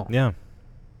original. Yeah.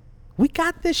 We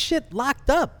got this shit locked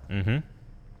up. Mm-hmm.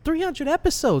 300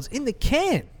 episodes in the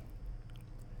can.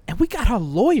 And we got our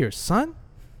lawyers, son.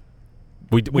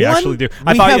 We One, actually do.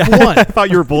 we have one. I thought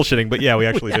you were bullshitting, but yeah, we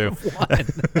actually do. Have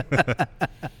one.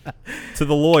 To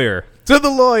the lawyer. To the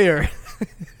lawyer.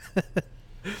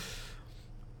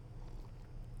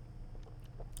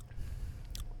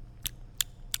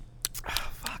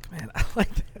 Fuck, man. I like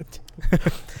that.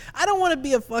 I don't want to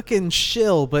be a fucking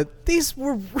shill, but these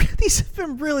have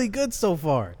been really good so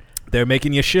far. They're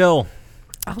making you shill.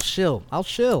 I'll shill.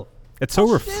 It's so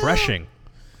I'll refreshing.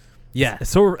 Yeah. It's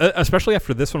so, especially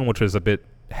after this one, which was a bit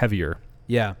heavier.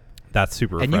 Yeah. That's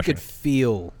super And refreshing. you could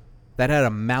feel that had a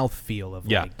mouth feel of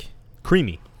like.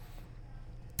 Creamy.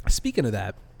 Speaking of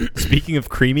that, Speaking of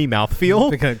creamy mouthfeel.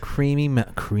 like a creamy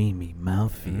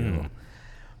mouthfeel.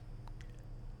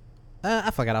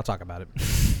 I forgot. I'll talk about it.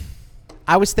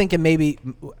 I was thinking maybe.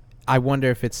 I wonder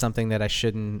if it's something that I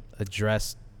shouldn't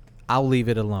address. I'll leave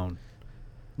it alone.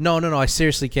 No. I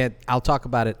seriously can't. I'll talk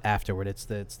about it afterward. It's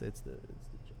the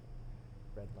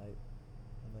red light.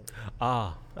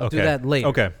 Ah. I'll Okay. do that later.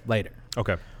 Okay. Later.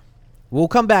 Okay. We'll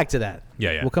come back to that.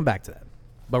 Yeah. We'll come back to that.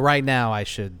 But right now, I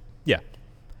should. Yeah.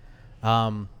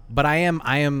 But I am.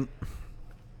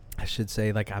 I should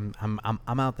say, like I'm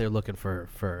out there looking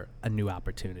for a new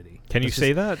opportunity. Can you Let's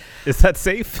say just- that? Is that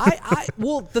safe?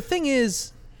 Well, the thing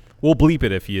is, We'll bleep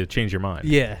it if you change your mind.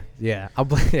 yeah, I'll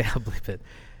bleep it.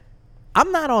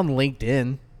 I'm not on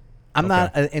LinkedIn. I'm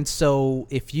not, and so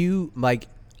if you like,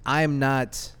 I'm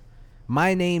not.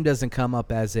 My name doesn't come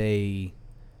up as a.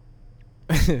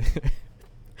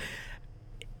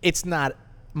 It's not.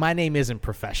 My name isn't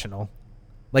professional.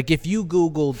 Like if you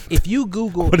Google,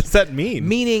 What does that mean?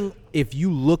 meaning if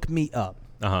you look me up,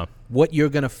 Uh-huh. what you're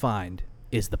gonna find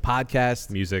is the podcast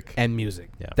Music. and music.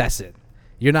 Yeah. That's it.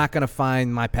 You're not going to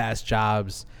find my past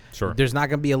jobs. Sure. There's not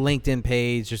going to be a LinkedIn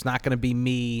page. There's not going to be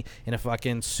me in a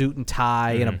fucking suit and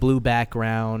tie and a blue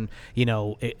background. You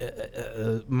know,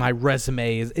 my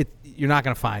resume is. You're not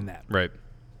going to find that. Right.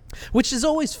 Which is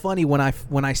always funny when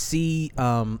I see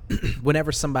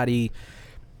whenever somebody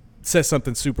says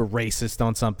something super racist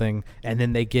on something, and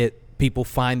then people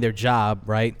find their job,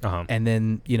 right? And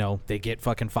then, you know, they get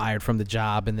fucking fired from the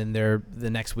job, and then the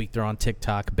next week they're on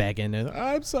TikTok begging, and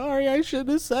I'm sorry, I shouldn't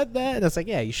have said that. And it's like,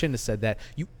 yeah, you shouldn't have said that.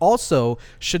 You also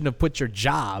shouldn't have put your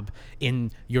job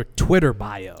in your Twitter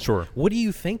bio. Sure. What are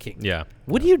you thinking? Yeah.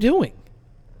 What are you doing?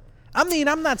 I mean,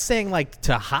 I'm not saying like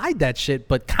to hide that shit,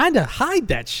 but kind of hide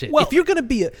that shit. Well, if you're gonna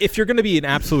be an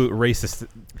absolute racist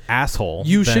asshole,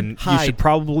 you then should hide. You should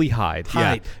probably hide.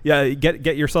 Hide. Yeah.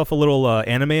 Get yourself a little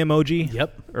anime emoji.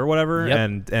 Yep. Or whatever,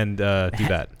 Yep. and do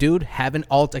that. Dude, have an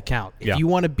alt account. If Yeah. you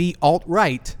want to be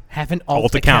alt-right, have an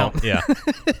alt account. Yeah.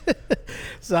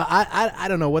 So I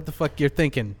don't know what the fuck you're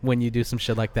thinking when you do some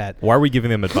shit like that. Why are we giving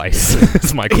them advice?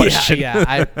 That's my question.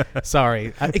 Yeah.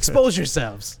 Sorry. Expose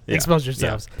yourselves. Yeah. Expose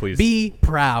yourselves. Yeah, please. Be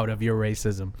proud of your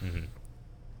racism.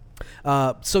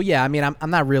 So yeah, I mean, I'm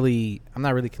not really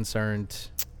concerned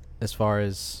as far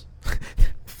as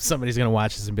somebody's gonna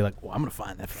watch this and be like, well, I'm gonna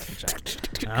find that fucking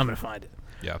job. I'm gonna find it.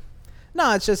 Yeah.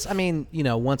 No, it's just, I mean, you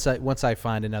know, once I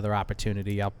find another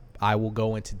opportunity, I will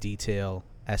go into detail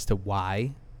as to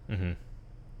why.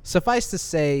 Suffice to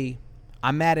say,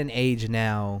 I'm at an age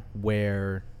now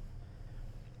where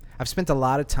I've spent a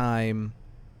lot of time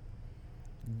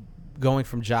going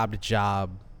from job to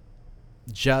job,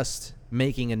 just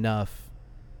making enough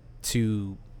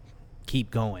to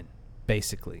keep going,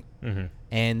 basically.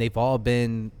 And they've all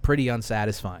been pretty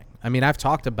unsatisfying. I mean, I've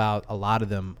talked about a lot of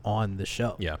them on the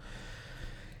show. Yeah.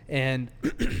 And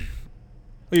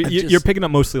you're picking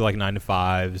up mostly like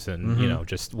 9-to-5s and you know,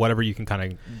 just whatever you can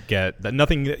kind of get.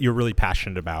 Nothing that you're really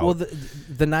passionate about. Well,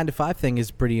 the 9-to-5 thing is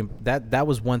pretty. That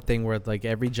was one thing where like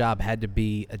every job had to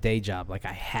be a day job. Like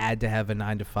I had to have a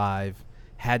 9-to-5,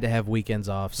 had to have weekends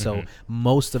off. So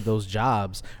most of those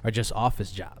jobs are just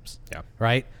office jobs. Yeah.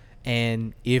 Right.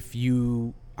 And if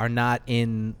you are not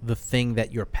in the thing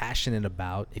that you're passionate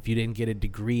about, if you didn't get a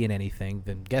degree in anything,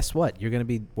 then guess what? You're going to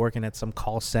be working at some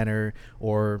call center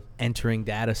or entering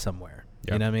data somewhere.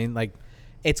 Yep. You know what I mean? Like,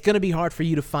 it's going to be hard for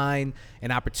you to find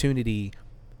an opportunity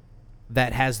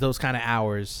that has those kind of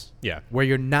hours. Yeah. Where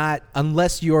you're not,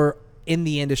 unless you're in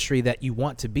the industry that you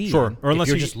want to be Sure. in, Or unless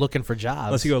you're you- just looking for jobs.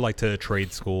 Unless you go like to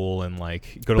trade school and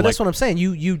like go to but like that's what I'm saying.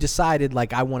 You decided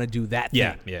like I want to do that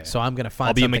Yeah, thing. yeah. So I'm going to find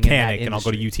I'll be a something in that mechanic and I'll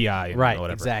go to industry. UTI and Right,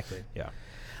 whatever. exactly. Yeah.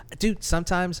 Dude,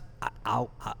 sometimes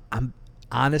I'm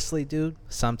honestly, dude,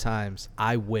 sometimes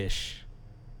I wish,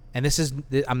 and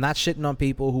I'm not shitting on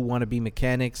people who want to be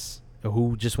mechanics or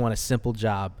who just want a simple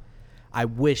job. I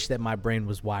wish that my brain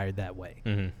was wired that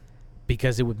way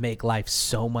because it would make life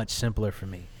so much simpler for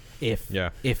me. If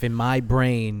in my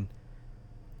brain,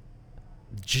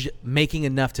 making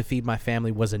enough to feed my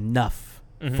family was enough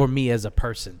for me as a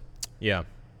person. Yeah.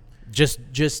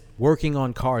 Just working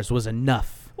on cars was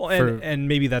enough. Well, and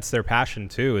maybe that's their passion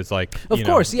too. Is like, Of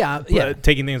course, yeah.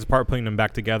 taking things apart, putting them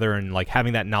back together, and like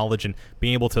having that knowledge and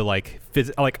being able to like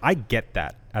like I get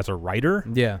that as a writer,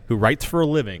 who writes for a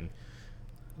living.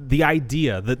 The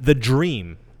idea, the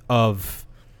dream of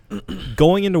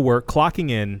going into work,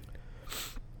 clocking in,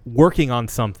 working on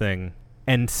something,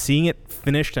 and seeing it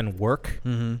finished and work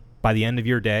by the end of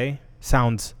your day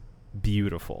sounds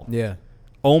beautiful. Yeah.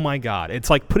 Oh my God!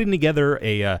 It's like putting together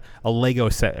a Lego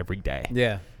set every day.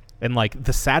 Yeah. And like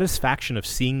the satisfaction of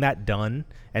seeing that done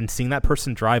and seeing that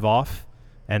person drive off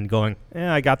and going,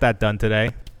 I got that done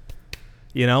today.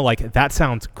 You know, like that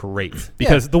sounds great.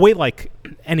 Because the way like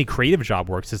any creative job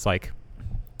works is like,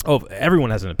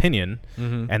 everyone has an opinion.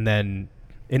 And then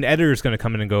an editor is going to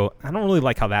come in and go, I don't really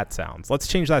like how that sounds. Let's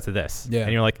change that to this. Yeah.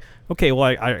 And you're like, okay, well,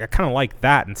 I kind of like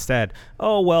that instead.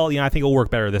 Oh, well, I think it'll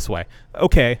work better this way.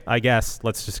 Okay, I guess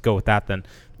let's just go with that then.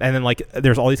 And then like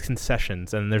there's all these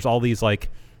concessions and there's all these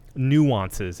like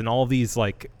nuances and all these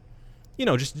like,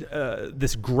 just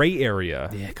this gray area.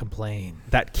 Yeah, complain.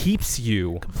 That keeps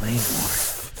you Complain more.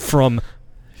 from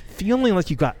feeling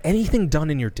like you got anything done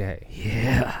in your day.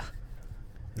 Yeah.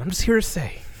 And I'm just here to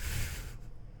say,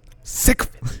 sick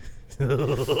of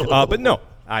it. But no,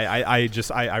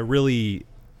 I really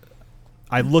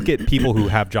look at people who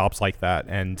have jobs like that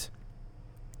and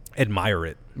admire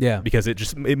it. Yeah. Because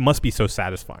it must be so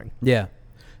satisfying. Yeah.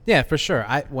 Yeah, for sure.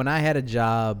 When I had a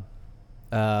job,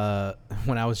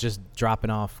 when I was just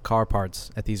dropping off car parts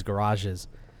at these garages,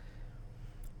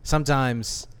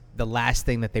 sometimes the last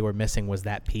thing that they were missing was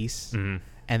that piece. And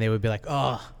they would be like,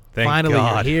 oh, Thank finally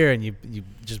God. you're here, and you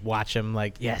just watch them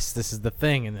like, yes, this is the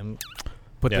thing, and then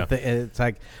put the thing. It's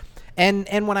like, and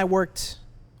when I was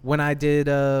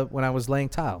laying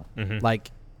tile,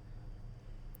 like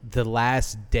the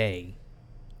last day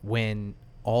when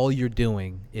all you're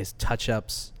doing is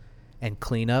touch-ups and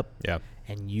cleanup,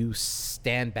 and you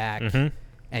stand back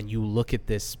and you look at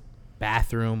this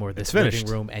bathroom or this living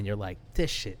room, and you're like, this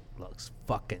shit looks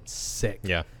fucking sick.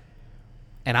 Yeah.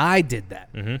 And I did that.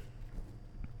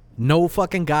 No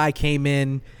fucking guy came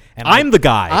in. And I'm the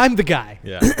guy. I'm the guy.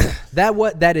 Yeah.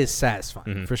 That is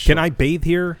satisfying for sure. Can I bathe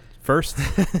here first?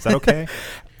 Is that okay?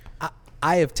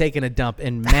 I have taken a dump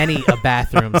in many a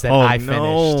bathrooms that I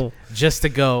finished just to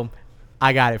go,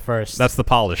 I got it first. That's the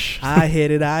polish. I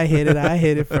hit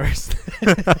it first.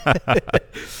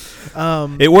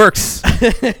 It works.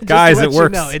 Guys, it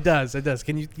works. No, it does. It does.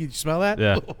 Can you smell that?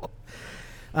 Yeah.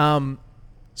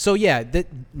 So yeah,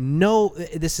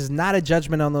 this is not a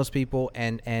judgment on those people,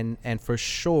 and for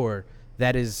sure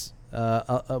that is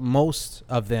most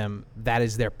of them, that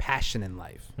is their passion in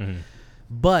life.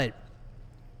 But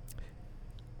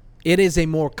it is a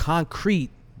more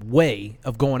concrete way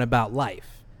of going about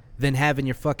life than having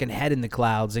your fucking head in the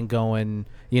clouds and going,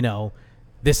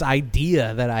 this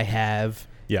idea that I have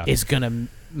is gonna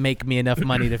make me enough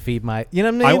money to feed my, you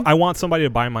know what I mean? I want somebody to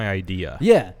buy my idea.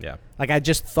 Yeah. Like I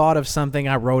just thought of something,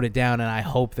 I wrote it down, and I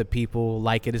hope that people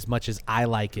like it as much as I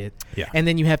like it. Yeah. And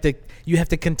then you have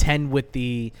to contend with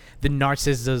the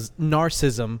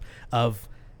narcissism of,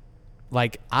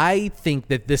 like, I think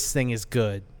that this thing is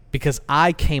good because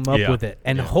I came up with it,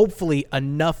 and hopefully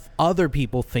enough other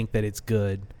people think that it's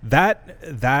good.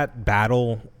 That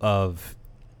battle of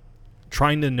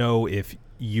trying to know if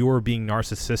you're being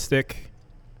narcissistic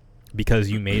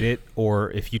because you made it, or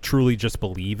if you truly just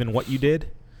believe in what you did,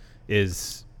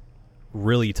 is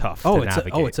really tough to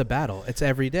navigate. It's a battle. It's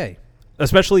every day.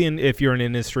 Especially if you're in an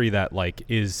industry that like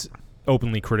is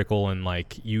openly critical, and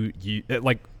like you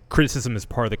like criticism is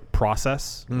part of the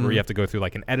process where you have to go through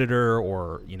like an editor,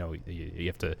 or you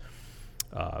have to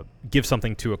give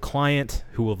something to a client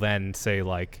who will then say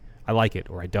like, I like it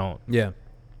or I don't. Yeah.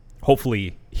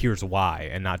 Hopefully here's why,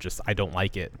 and not just I don't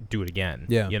like it, do it again.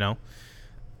 Yeah.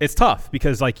 It's tough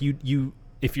because like you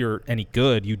if you're any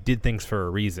good, you did things for a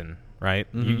reason, right?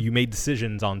 You made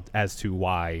decisions as to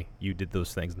why you did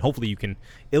those things, and hopefully you can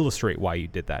illustrate why you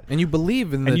did that. And you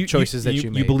believe in the choices that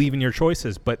you made. You believe in your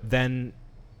choices, but then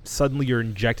suddenly you're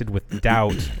injected with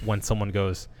doubt when someone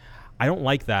goes, I don't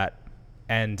like that.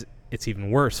 And it's even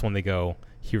worse when they go,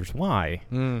 here's why.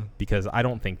 Because I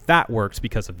don't think that works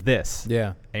because of this.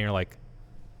 Yeah. And you're like,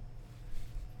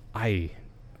 I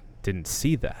didn't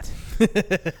see that.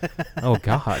 Oh,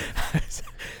 God.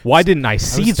 Why didn't I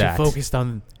see that? I was too focused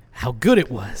on how good it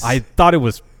was. I thought it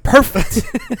was perfect.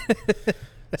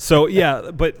 So,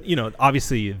 yeah, but,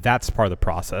 obviously that's part of the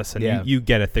process, and you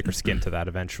get a thicker skin to that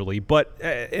eventually. But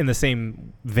in the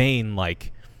same vein,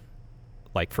 like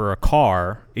for a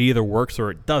car, it either works or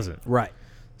it doesn't. Right.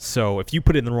 So if you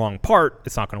put in the wrong part,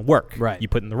 it's not going to work. Right. You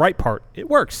put in the right part, it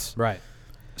works. Right.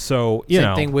 So,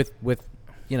 Same thing with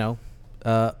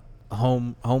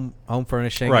home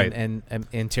furnishing, right, and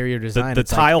interior design. The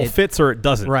tile fits or it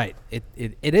doesn't. Right.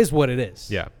 It is what it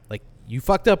is. Yeah. Like, you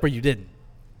fucked up or you didn't.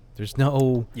 There's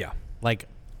no like,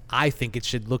 I think it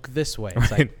should look this way.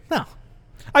 It's like, no.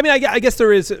 I mean, I guess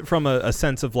there is from a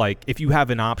sense of like, if you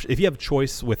have an option, if you have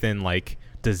choice within like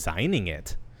designing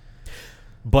it.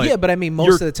 But I mean,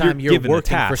 most of the time you're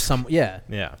working for some. Yeah.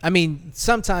 Yeah. I mean,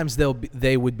 sometimes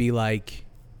they would be like,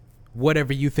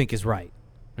 whatever you think is right.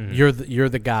 You're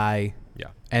the guy. Yeah.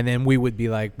 And then we would be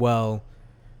like, well,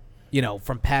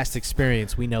 from past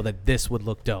experience, we know that this would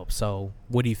look dope. So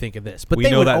what do you think of this? But we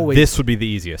know that this would be the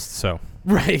easiest. So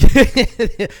right.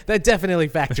 That definitely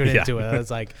factored into it. I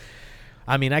was like,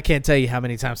 I mean, I can't tell you how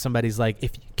many times somebody's like,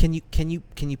 can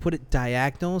you put it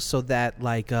diagonal so that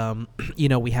like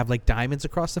we have like diamonds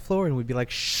across the floor, and we'd be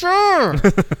like, sure,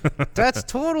 that's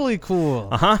totally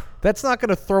cool. That's not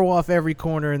gonna throw off every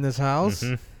corner in this house.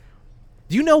 Do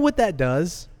you know what that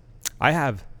does? I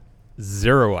have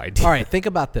zero idea. All right, think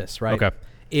about this, right? Okay.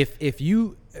 If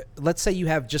you let's say you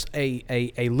have just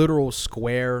a literal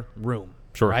square room,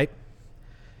 sure, right?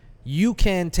 You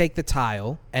can take the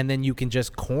tile and then you can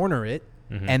just corner it.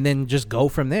 And then just go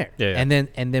from there. Yeah. And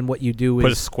then what you do is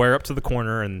put a square up to the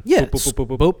corner and boop, boop, boop,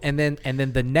 boop, boop. boop. And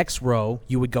then the next row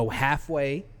you would go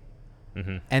halfway,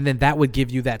 and then that would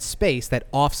give you that space that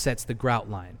offsets the grout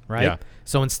line, right? Yeah.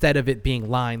 So instead of it being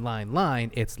line,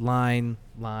 it's line,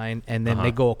 and then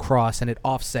they go across, and it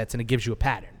offsets, and it gives you a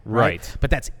pattern, right? But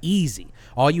that's easy.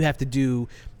 All you have to do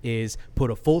is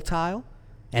put a full tile,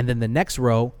 and then the next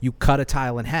row you cut a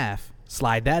tile in half.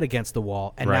 slide that against the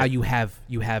wall, and now Right. you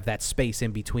have that space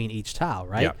in between each tile,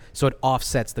 right? Yeah. So it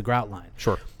offsets the grout line.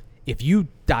 Sure. If you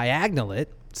diagonal it,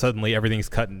 Suddenly everything's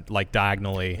cut like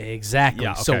diagonally. exactly.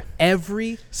 Yeah, So okay.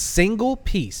 every single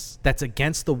piece that's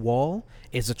against the wall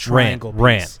is a triangle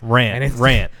piece. And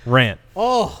it's- Rant.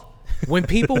 Oh, when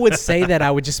people would say that, I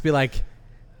would just be like,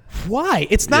 why?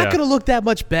 It's not Yeah. going to look that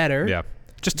much better. Yeah.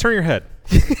 Just turn your head.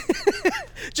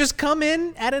 Just come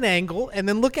in at an angle and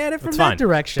then look at it from It's that fine.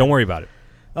 direction. Don't worry about it.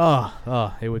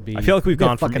 Oh, it would be. I feel like we've it'd be a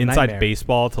gone from fucking inside nightmare.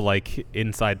 baseball to like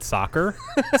inside soccer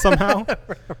somehow.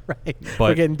 Right. We're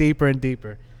But- getting deeper and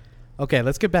deeper. Okay,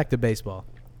 let's get back to baseball.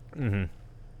 Mm-hmm.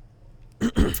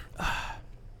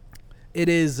 It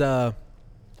is,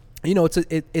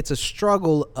 it's a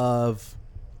struggle of,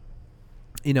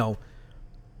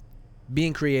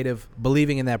 being creative,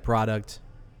 believing in that product,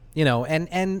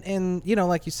 and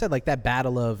like you said, like that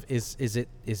battle of is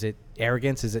it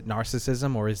arrogance, is it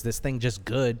narcissism, or is this thing just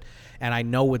good, and I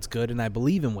know what's good and I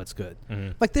believe in what's good.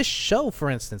 Mm-hmm. Like this show, for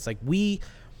instance, like we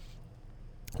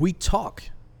talk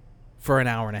for an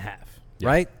hour and a half, Yeah.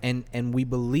 right? And we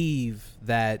believe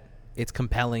that it's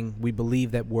compelling. We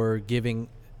believe that we're giving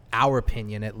our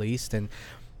opinion at least, and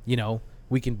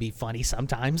we can be funny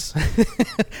sometimes.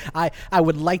 I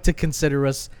would like to consider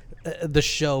us the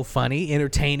show funny,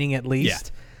 entertaining at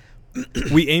least.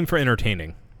 We aim for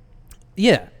entertaining.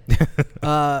 Yeah.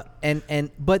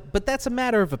 But that's a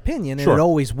matter of opinion, and Sure. it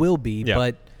always will be. Yeah.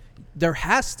 But there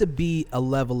has to be a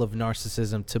level of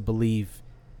narcissism to believe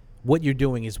what you're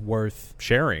doing is worth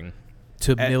Sharing.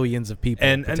 to millions of people.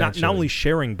 And not potentially. only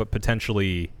sharing, but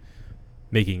potentially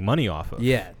making money off of.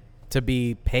 Yeah. To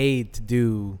be paid to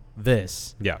do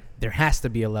this. Yeah. There has to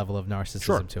be a level of narcissism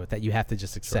Sure. to it that you have to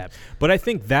just accept. But I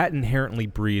think that inherently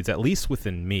breeds, at least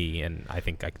within me, and I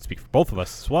think I can speak for both of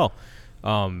us as well,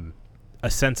 a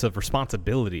sense of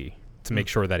responsibility to make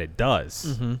sure that it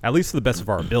does, at least to the best of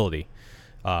our ability.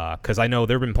 Because I know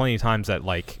there have been plenty of times that,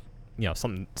 like,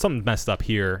 something messed up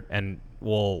here, and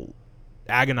we'll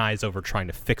agonize over trying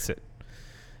to fix it.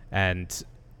 And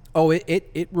Oh,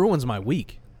 it ruins my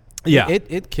week. yeah,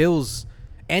 It kills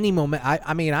any moment.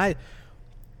 I mean,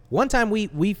 one time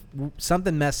we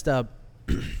something messed up.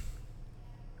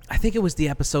 I think it was the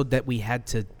episode that we had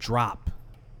to drop.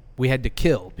 We had to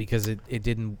kill because it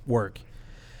didn't work.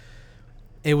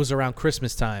 It was around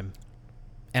Christmas time,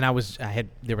 and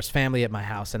there was family at my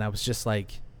house, and I was just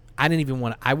like, I didn't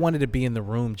even I wanted to be in the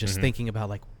room just thinking about,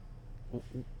 like,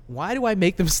 why do I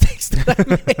make the mistakes that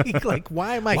I make? Like,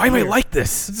 why am I here? like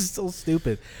this? This is so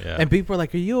stupid. Yeah. And people are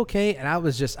like, are you okay? And I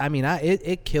was just,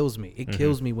 it kills me. It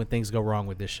kills me when things go wrong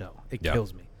with this show. It Yeah.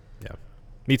 kills me. Yeah,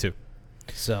 me too.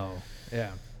 So,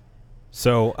 yeah.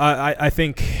 So I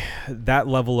think that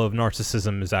level of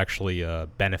narcissism is actually a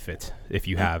benefit if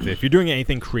you're doing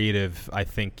anything creative. I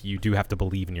think you do have to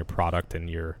believe in your product and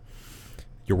your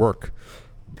work,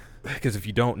 because if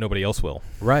you don't, nobody else will.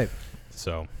 Right.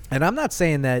 So And I'm not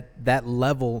saying that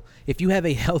level, if you have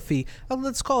a healthy,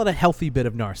 let's call it a healthy bit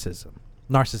of narcissism.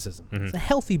 It's a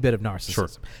healthy bit of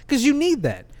narcissism. Because you need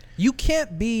that. You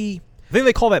can't be... I think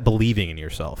they call that believing in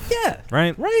yourself. Yeah.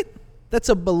 Right? Right? That's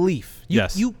a belief.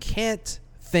 Yes. You can't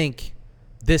think,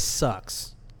 this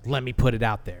sucks, let me put it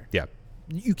out there. Yeah.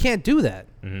 You can't do that.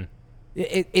 Mm-hmm.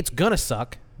 It's going to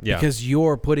suck. Yeah. Because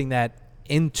you're putting that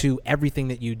into everything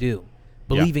that you do.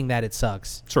 Believing that it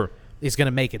sucks Sure. is going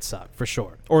to make it suck, for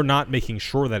sure. Or not making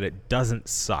sure that it doesn't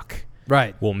suck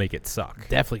Right. will make it suck.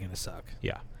 Definitely going to suck.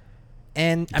 Yeah.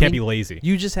 And You can't be lazy.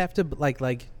 You just have to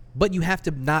but you have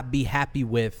to not be happy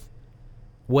with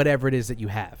whatever it is that you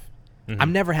have. Mm-hmm.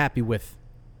 I'm never happy with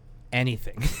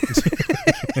anything.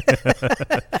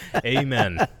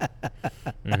 Amen.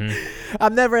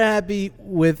 I'm never happy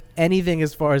with anything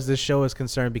as far as this show is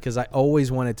concerned, because I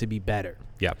always want it to be better.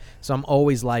 Yeah. So I'm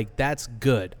always like, that's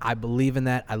good. I believe in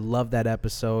that. I love that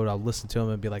episode. I'll listen to him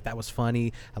and be like, that was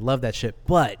funny. I love that shit.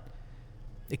 But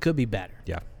it could be better.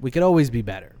 Yeah. We could always be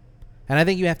better. And I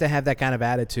think you have to have that kind of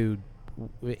attitude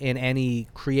in any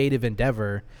creative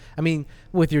endeavor. I mean,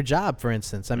 with your job, for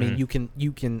instance, I mean,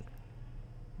 you can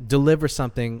deliver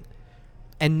something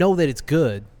and know that it's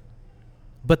good,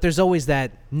 but there's always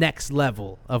that next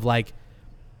level of, like,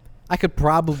 I could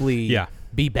probably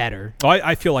be better. Oh,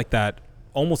 I feel like that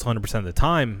almost 100% of the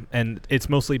time, and it's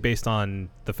mostly based on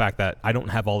the fact that I don't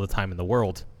have all the time in the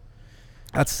world.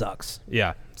 That sucks.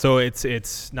 Yeah. So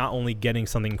it's not only getting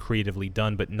something creatively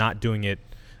done, but not doing it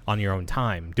on your own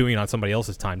time, doing it on somebody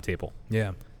else's timetable.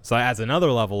 Yeah. So that adds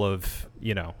another level of,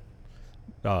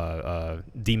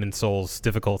 demon souls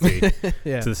difficulty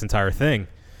Yeah. to this entire thing.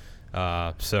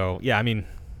 So, yeah, I mean,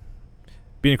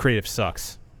 being a creative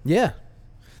sucks. Yeah.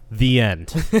 The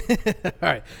end. All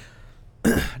right.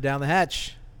 Down the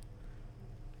hatch.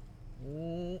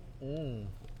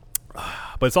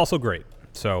 But it's also great.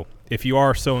 So if you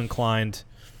are so inclined,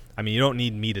 I mean, you don't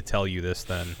need me to tell you this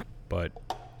then, but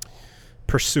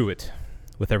pursue it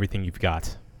with everything you've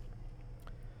got.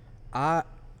 I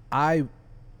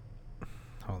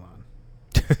hold on.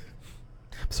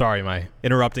 Sorry, am I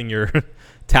interrupting your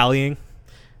tallying?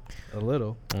 A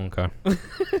little. Okay.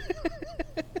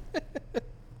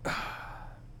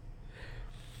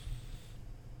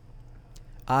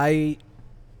 I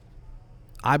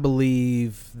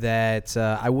believe that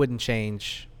I wouldn't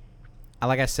change.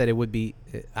 Like I said, it would be.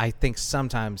 I think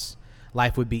sometimes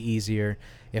life would be easier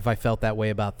if I felt that way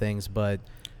about things, but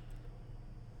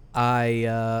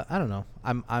I don't know.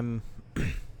 I'm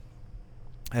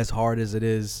as hard as it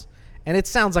is, and it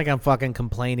sounds like I'm fucking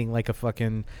complaining, like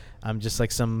I'm just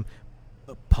like some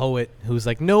poet who's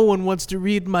like, no one wants to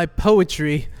read my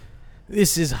poetry.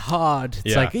 This is hard.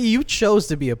 It's like, you chose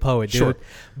to be a poet, dude. Sure.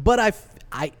 But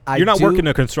you're not working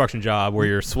a construction job where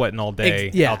you're sweating all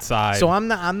day outside. So I'm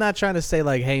not trying to say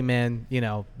like, hey man,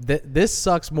 this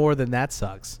sucks more than that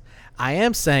sucks. I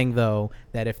am saying though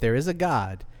that if there is a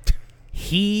God,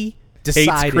 he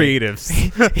decided hates creatives.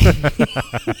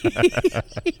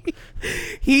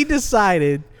 He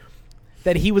decided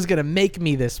that he was going to make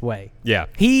me this way. Yeah.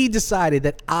 He decided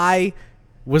that I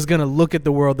was going to look at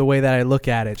the world the way that I look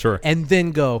at it. Sure. And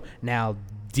then go, now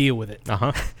deal with it.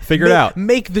 Uh-huh. Figure it out.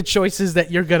 Make the choices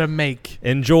that you're going to make.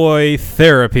 Enjoy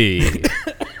therapy.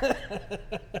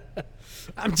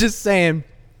 I'm just saying,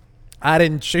 I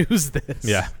didn't choose this.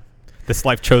 Yeah. This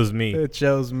life chose me. It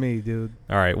chose me, dude.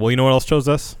 All right. Well, you know what else chose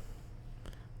us?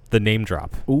 The name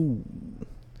drop. Ooh.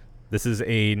 This is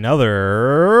another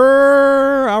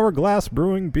Hourglass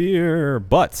Brewing beer,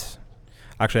 but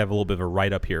I actually have a little bit of a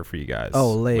write-up here for you guys.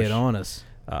 Oh, lay it on us.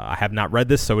 I have not read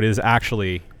this, so it is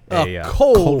actually a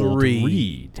cold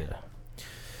read.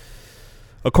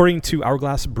 According to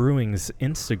Hourglass Brewing's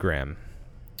Instagram,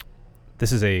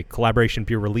 this is a collaboration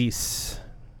beer release.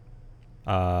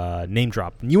 Name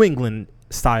drop. New England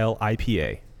style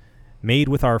IPA. Made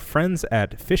with our friends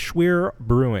at Fishweir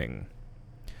Brewing.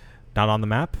 Not on the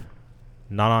map.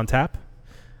 Not on tap.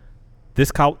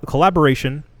 This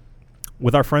collaboration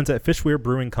with our friends at Fishweir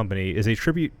Brewing Company is a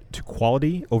tribute to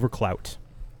quality over clout.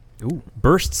 Ooh.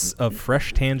 Bursts of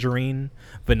fresh tangerine,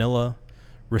 vanilla,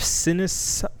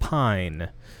 ricinus pine,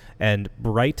 and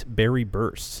bright berry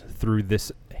bursts through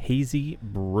this hazy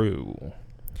brew.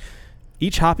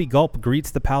 Each hoppy gulp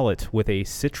greets the palate with a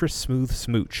citrus-smooth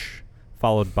smooch,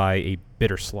 followed by a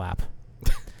bitter slap.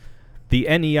 The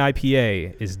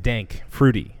NEIPA is dank,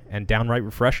 fruity, and downright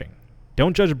refreshing.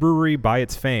 Don't judge a brewery by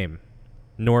its fame,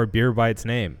 nor a beer by its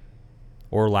name,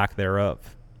 or lack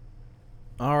thereof.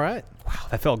 All right. Wow,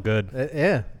 that felt good.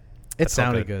 Yeah. It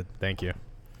sounded good. Thank you.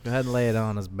 Go ahead and lay it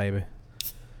on us, baby.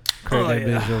 Crack that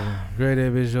bitch open. Crack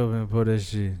that bitch open and pour that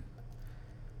shit.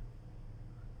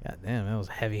 God damn, that was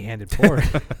a heavy-handed pour.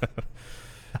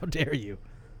 How dare you?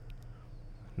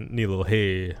 Need a little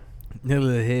hay. Need a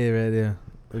little hay right there.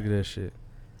 Look at that shit.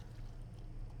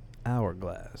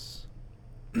 Hourglass.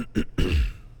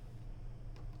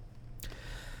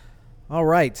 All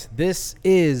right. This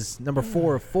is number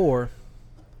 4 of 4.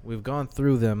 We've gone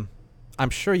through them. I'm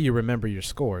sure you remember your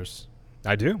scores.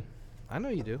 I do. I know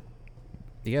you do.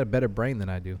 You got a better brain than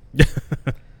I do.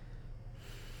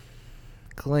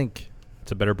 Clink.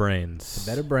 It's a better brains. It's a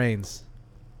better brains.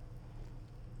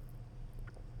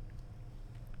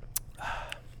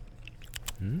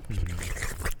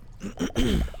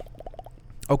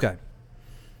 Okay.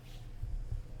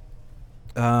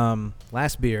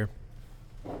 Last beer.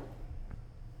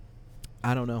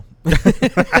 I don't know.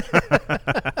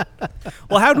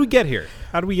 Well, how did we get here?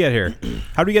 How did we get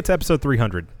to episode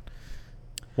 300?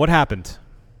 What happened?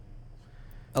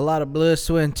 A lot of blood,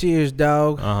 sweat, and tears,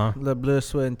 dog. Uh-huh. A lot of blood,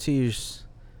 sweat, and tears.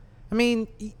 I mean,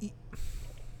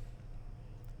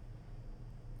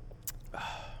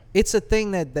 it's a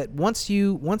thing that once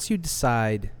you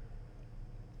decide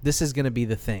this is going to be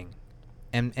the thing,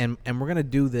 and we're going to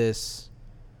do this,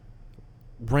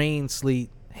 rain, sleet,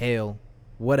 hail,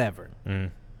 whatever.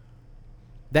 Mm.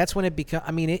 That's when it becomes.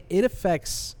 I mean, it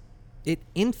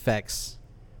infects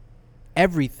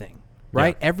everything.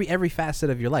 Right? Yeah. Every facet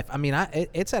of your life. I mean,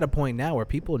 it's at a point now where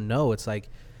people know. It's like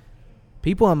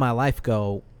people in my life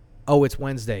go, "Oh, it's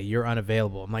Wednesday. You're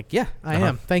unavailable." I'm like, "Yeah, I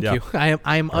am. Thank you. I am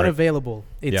right. unavailable.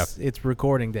 It's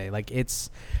recording day. Like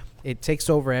it takes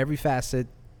over every facet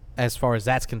as far as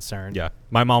that's concerned." Yeah.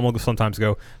 My mom will sometimes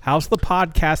go, "How's the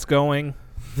podcast going?"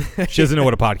 She doesn't know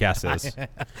what a podcast is.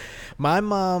 My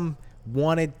mom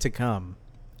wanted to come,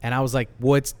 And I was like,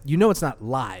 well, it's not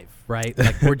live, right?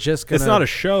 Like, we're just going to. It's not a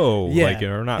show. Yeah. Like,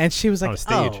 or not. And she was like, on a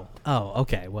stage. oh,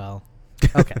 okay, well,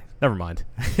 okay. Never mind.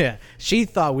 Yeah. She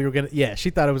thought she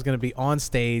thought it was going to be on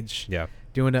stage. Yeah.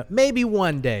 Doing maybe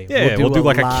one day. Yeah, we'll do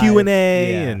like a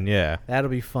Q&A and That'll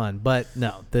be fun. But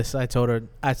no, I told her,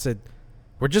 I said,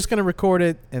 we're just going to record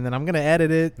it and then I'm going to edit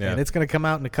it and it's going to come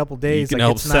out in a couple days. You can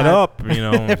help set up, if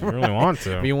you really want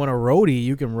to. If you want to roadie,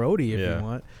 you can roadie if you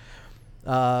want.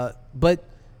 But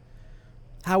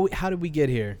how did we get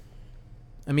here?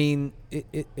 I mean,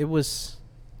 it was,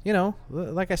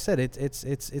 like I said,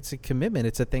 it's a commitment.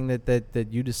 It's a thing that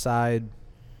you decide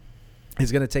is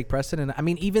going to take precedent. I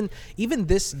mean, even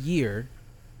this year,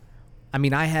 I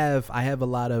mean, I have a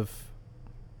lot of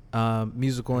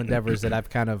musical endeavors that I've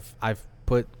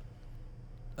put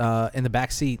in the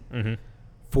back seat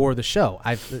for the show.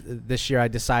 This year I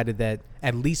decided that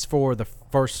at least for the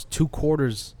first 2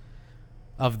 quarters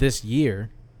of this year,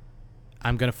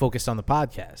 I'm going to focus on the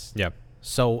podcast. Yeah.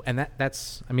 So, and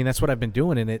that's what I've been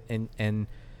doing in it, and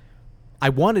I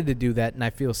wanted to do that, and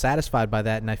I feel satisfied by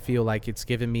that, and I feel like it's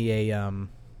given me a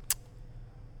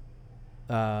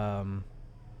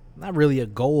not really a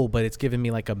goal, but it's given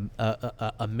me like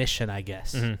a mission, I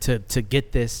guess, to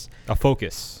get this a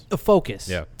focus,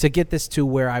 to get this to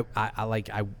where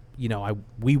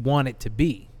we want it to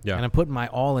be, and I'm putting my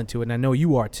all into it, and I know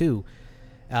you are too.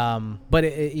 But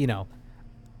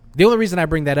the only reason I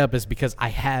bring that up is because I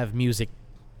have music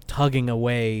tugging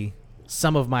away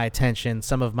some of my attention,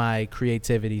 some of my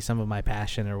creativity, some of my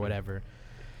passion or whatever.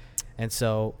 And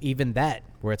so even that,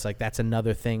 where it's like, that's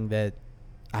another thing that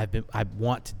I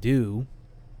want to do,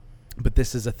 but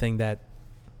this is a thing that,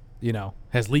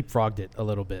 has leapfrogged it a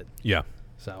little bit. Yeah.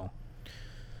 So.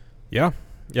 Yeah.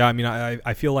 Yeah. I mean,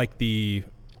 I feel like the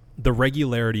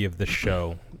regularity of the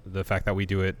show, the fact that we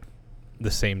do it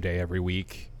the same day every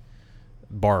week,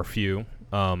 bar a few,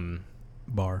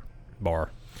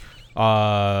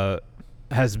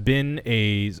 has been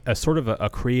a sort of a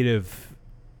creative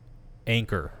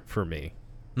anchor for me,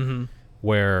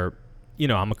 where,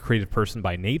 I'm a creative person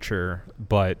by nature,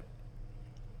 but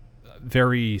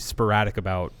very sporadic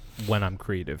about when I'm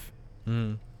creative.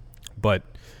 But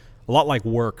a lot like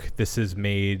work, this has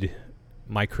made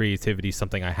my creativity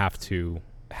something I have to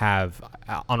have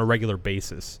on a regular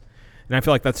basis. And I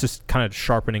feel like that's just kind of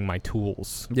sharpening my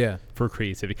tools for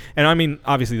creativity. And I mean,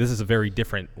 obviously, this is a very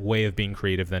different way of being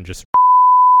creative than just...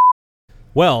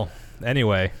 Well,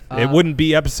 anyway, it wouldn't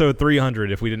be episode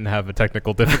 300 if we didn't have a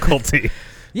technical difficulty.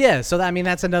 Yeah, so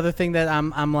that's another thing that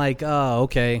I'm like, oh,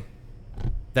 okay.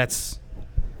 That's...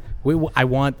 I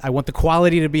want the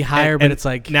quality to be higher, but it's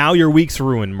like... Now your week's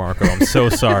ruined, Marco. I'm so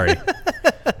sorry.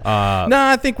 No,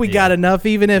 I think we got enough.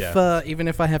 Even if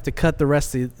I have to cut the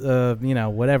rest of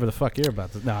whatever the fuck you're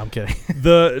about to. No, I'm kidding.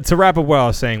 To wrap up what I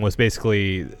was saying was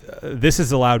basically this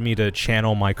has allowed me to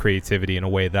channel my creativity in a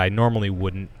way that I normally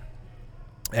wouldn't,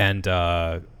 and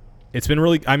it's been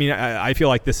really. I mean, I feel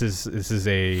like this is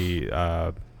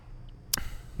a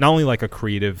not only like a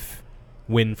creative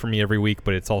win for me every week,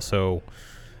 but it's also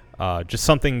just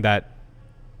something that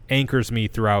anchors me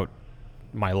throughout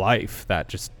my life. That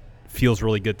just feels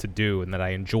really good to do and that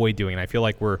I enjoy doing. And I feel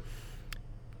like we're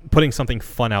putting something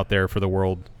fun out there for the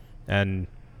world and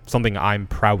something I'm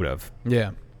proud of.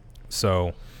 Yeah.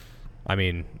 So, I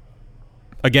mean,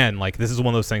 again, like this is one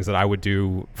of those things that I would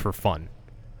do for fun.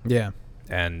 Yeah.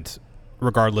 And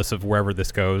regardless of wherever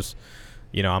this goes,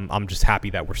 I'm just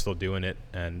happy that we're still doing it,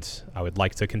 and I would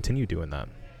like to continue doing that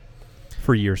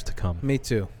for years to come. Me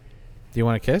too. Do you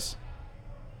want a kiss?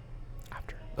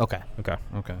 After. Okay.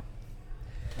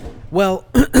 Well,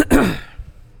 now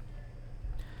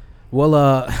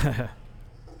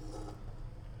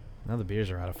the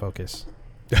beers are out of focus.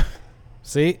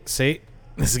 See,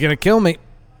 this is gonna kill me.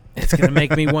 It's gonna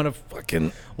make me want to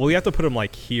fucking. Well, we have to put them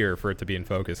like here for it to be in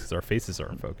focus because our faces are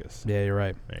in focus. Yeah, you're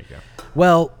right. There you go.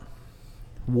 Well,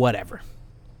 whatever.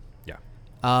 Yeah.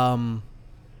 I'm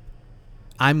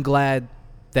glad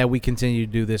that we continue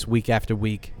to do this week after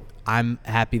week. I'm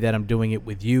happy that I'm doing it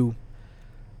with you.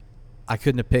 I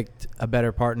couldn't have picked a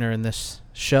better partner in this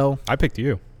show. I picked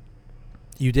you.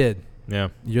 You did. Yeah.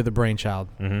 You're the brainchild.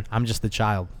 Mm-hmm. I'm just the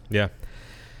child. Yeah.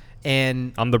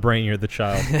 And I'm the brain, you're the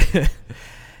child.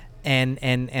 and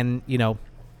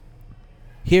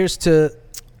here's to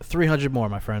 300 more,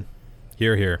 my friend.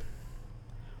 Here.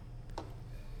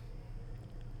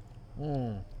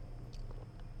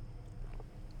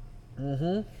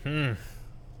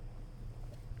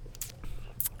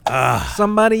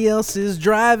 Somebody else is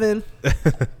driving.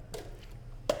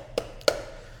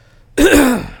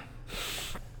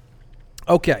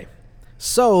 Okay.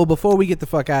 So before we get the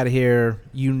fuck out of here,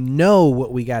 you know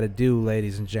what we got to do,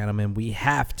 ladies and gentlemen. We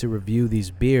have to review these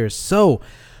beers. So,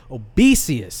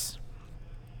 Obesius,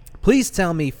 please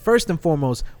tell me, first and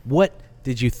foremost, what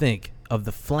did you think of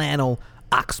the Flannel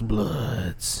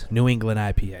Oxbloods New England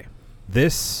IPA?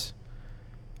 This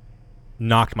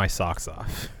knocked my socks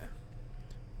off.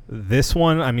 This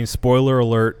one, I mean, spoiler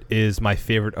alert, is my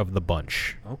favorite of the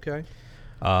bunch. Okay.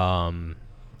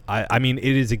 I mean, it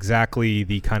is exactly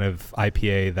the kind of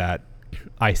IPA that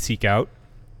I seek out.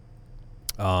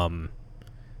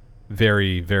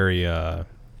 Very, very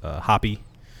hoppy,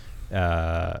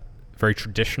 very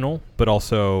traditional, but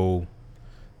also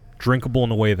drinkable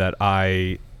in a way that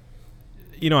I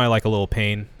like a little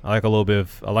pain. I like a little bit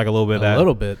of that. A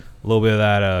little bit of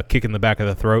that kick in the back of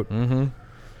the throat. Mm-hmm.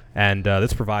 And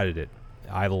this provided it.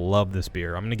 I love this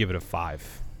beer. I'm going to give it a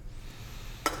 5.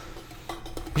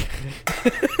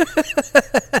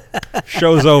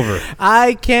 Show's over.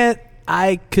 I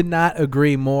could not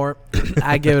agree more.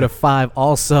 I give it a 5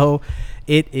 also.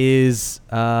 It is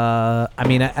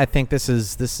I think this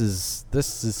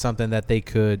is something that they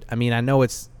could, I know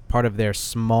it's part of their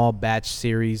small batch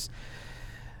series.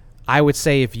 I would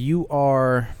say if you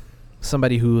are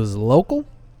somebody who is local,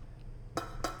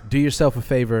 do yourself a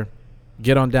favor,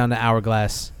 get on down to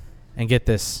Hourglass and get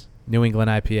this New England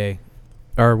IPA.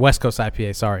 Or West Coast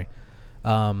IPA, sorry.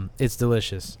 It's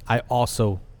delicious. I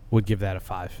also would give that a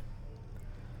 5.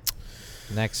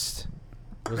 Next.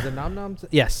 Was the Nom Noms?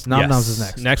 Yes, Nom Noms is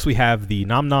next. Next we have the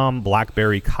Nom Nom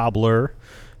Blackberry Cobbler.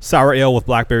 Sour ale with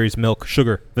blackberries, milk,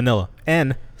 sugar, vanilla,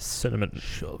 and cinnamon.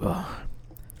 Sugar.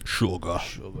 Sugar.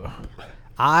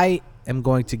 I am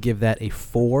going to give that a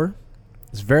 4.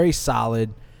 It's very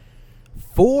solid.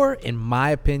 4, in my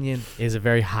opinion, is a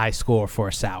very high score for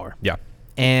a sour. Yeah.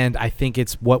 And I think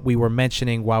it's what we were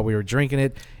mentioning while we were drinking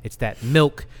it. It's that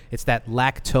milk. It's that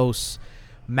lactose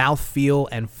mouthfeel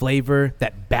and flavor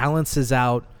that balances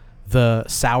out the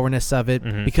sourness of it.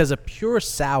 Mm-hmm. Because a pure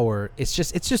sour, it's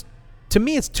just to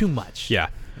me, it's too much. Yeah.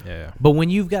 But when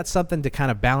you've got something to kind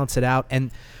of balance it out,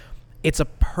 and it's a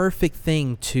perfect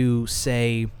thing to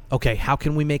say, okay, how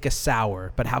can we make a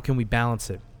sour, but how can we balance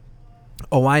it?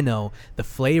 Oh, I know. The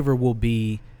flavor will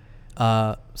be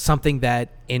something that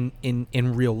in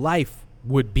real life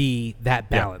would be that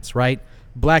balance, right?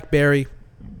 Blackberry,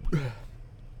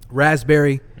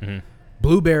 raspberry, mm-hmm.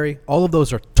 blueberry, all of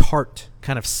those are tart,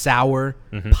 kind of sour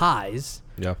pies,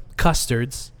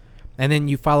 custards, and then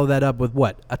you follow that up with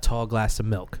what? A tall glass of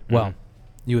milk. Mm-hmm. Well,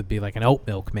 you would be like an oat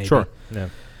milk maybe. Sure. Yeah.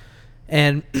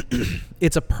 And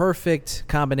it's a perfect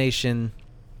combination,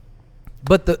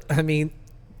 but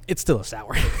it's still a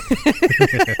sour.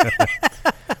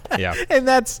 Yeah. And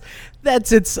that's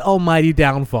its almighty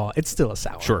downfall. It's still a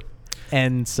sour. Sure.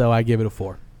 And so I give it a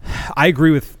 4. I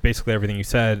agree with basically everything you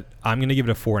said. I'm going to give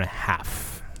it a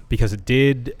 4.5 because it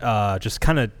did just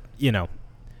kind of,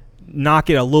 knock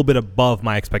it a little bit above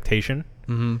my expectation.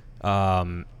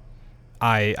 Mm-hmm.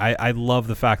 I love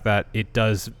the fact that it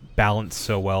does balance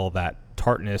so well that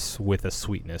tartness with a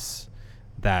sweetness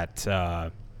that,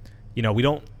 we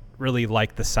don't really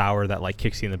like the sour that like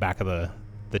kicks you in the back of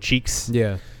the cheeks.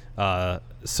 Yeah.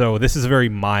 So this is a very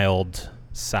mild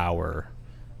sour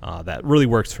that really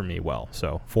works for me well.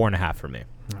 So 4.5 for me.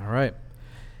 All right.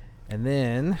 And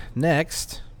then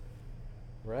next,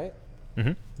 right?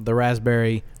 Mm-hmm. The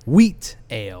raspberry wheat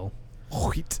ale.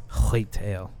 Wheat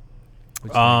ale.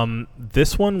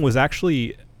 This one was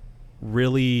actually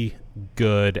really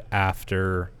good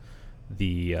after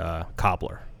the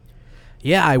cobbler.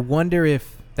 Yeah, I wonder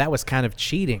if that was kind of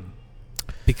cheating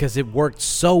because it worked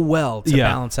so well to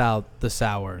balance out the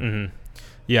sour. Mm-hmm.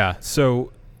 Yeah,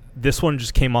 so this one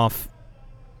just came off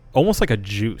almost like a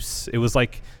juice. It was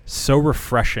like so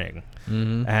refreshing.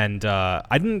 Mm-hmm. And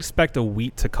I didn't expect a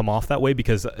wheat to come off that way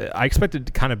because I expected it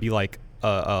to kind of be like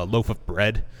a loaf of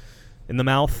bread in the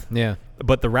mouth. Yeah.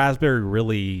 But the raspberry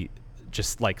really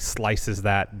just like slices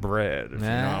that bread, if you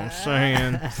know what I'm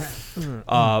saying.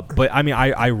 But I mean,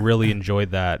 I really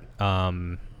enjoyed that.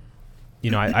 I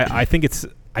think it's,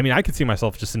 I could see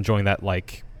myself just enjoying that,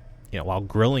 like, while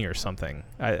grilling or something.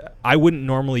 I wouldn't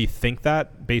normally think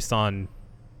that based on,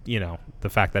 the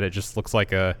fact that it just looks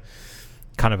like a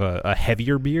kind of a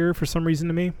heavier beer for some reason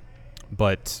to me.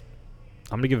 But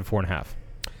I'm going to give it 4.5.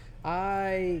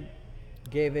 I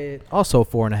gave it also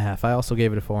 4.5. I also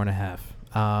gave it a 4.5.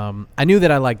 I knew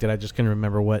that I liked it. I just couldn't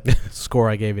remember what score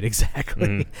I gave it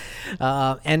exactly.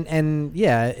 And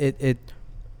yeah, it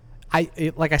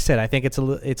like I said, I think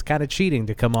it's kind of cheating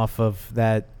to come off of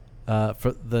that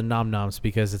for the Nom Noms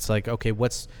because it's like, okay,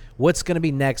 what's going to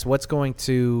be next? What's going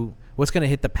to What's going to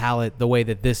hit the palate the way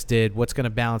that this did? What's going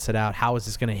to balance it out? How is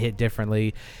this going to hit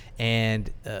differently?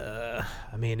 And, I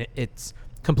mean, it's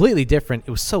completely different.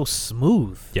 It was so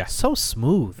smooth. Yeah. So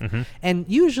smooth. Mm-hmm. And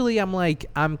usually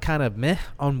I'm kind of meh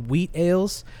on wheat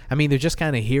ales. I mean, they're just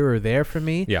kind of here or there for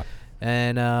me. Yeah.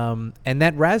 And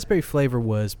that raspberry flavor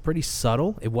was pretty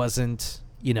subtle. It wasn't,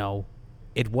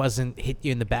 it wasn't hit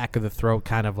you in the back of the throat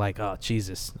kind of like, oh,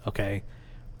 Jesus, okay,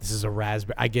 this is a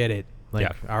raspberry. I get it. Like,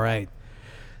 Yeah. all right.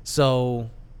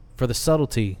 So for the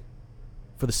subtlety,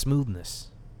 for the smoothness,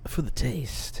 for the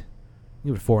taste,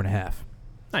 give it a 4.5.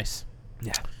 Nice.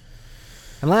 Yeah.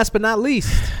 And last but not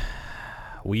least,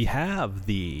 We have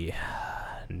the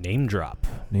name drop.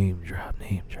 name drop.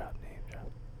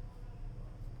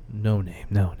 No name.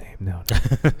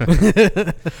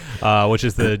 Which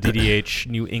is the DDH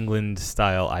New England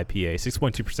style IPA,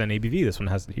 6.2% ABV. This one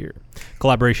has it here.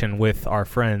 Collaboration with our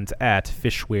friends at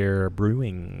Fishware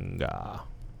Brewing.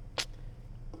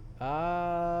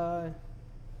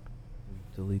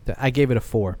 Delete that. I gave it a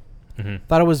 4. Mm-hmm.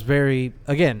 Thought it was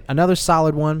another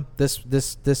solid one. This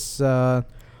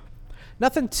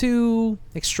nothing too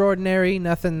extraordinary,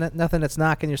 nothing that's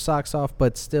knocking your socks off,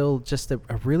 but still just a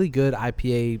really good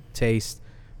IPA taste,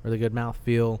 really good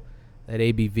mouthfeel. That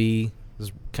ABV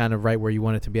is kind of right where you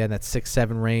want it to be at, that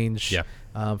 6-7 range. Yeah.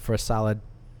 For a solid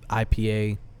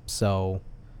IPA. So,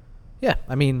 yeah,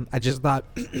 I mean, I just thought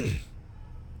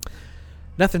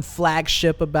nothing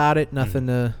flagship about it, nothing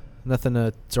to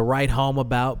write home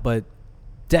about, but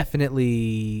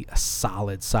definitely a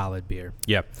solid beer.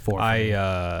 Yeah. 4 for me.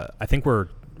 I think we're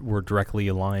directly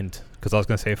aligned because I was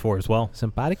going to say 4 as well.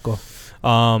 Simpatico.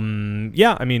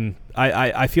 Yeah, I mean,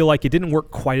 I feel like it didn't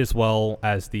work quite as well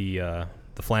as the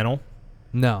flannel.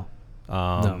 No.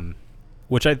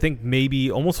 Which I think maybe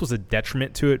almost was a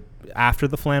detriment to it after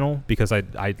the flannel because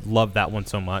I loved that one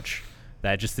so much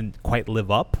that it just didn't quite live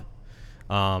up.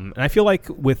 And I feel like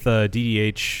with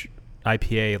DDH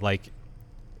IPA, like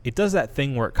it does that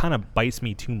thing where it kind of bites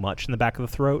me too much in the back of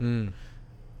the throat.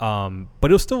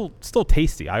 But it was still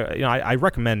tasty. I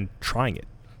recommend trying it,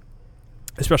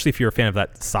 especially if you're a fan of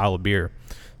that style of beer.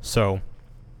 So,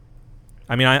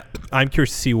 I mean, I'm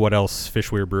curious to see what else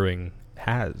Fishware Brewing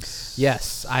has.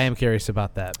 Yes, I am curious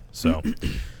about that. So,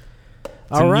 it's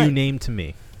All a right. new name to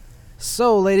me.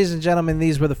 So, ladies and gentlemen,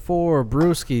 these were the 4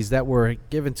 brewskis that were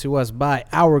given to us by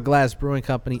Hourglass Brewing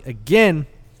Company. Again,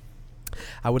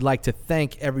 I would like to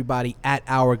thank everybody at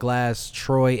Hourglass,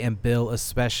 Troy and Bill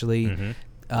especially, Mm-hmm.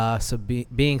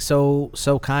 Being so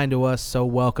kind to us, so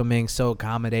welcoming, so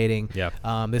accommodating. Yeah.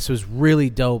 This was really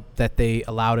dope that they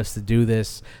allowed us to do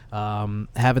this.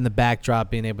 Having the backdrop,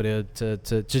 being able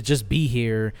to just be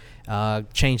here,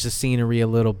 change the scenery a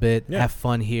little bit, have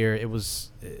fun here.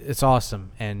 It's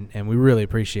awesome, and we really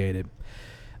appreciate it.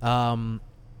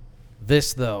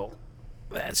 This though,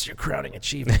 that's your crowning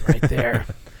achievement right there.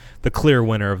 The clear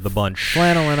winner of the bunch.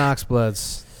 Flannel and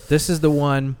Oxbloods. This is the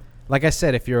one. Like I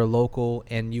said, if you're a local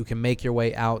and you can make your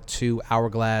way out to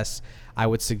Hourglass, I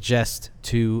would suggest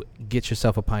to get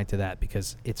yourself a pint of that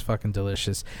because it's fucking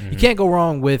delicious. Mm-hmm. You can't go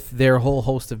wrong with their whole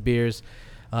host of beers.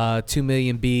 2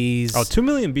 Million Bees. Oh, 2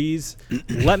 Million Bees.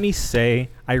 Let me say,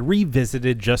 I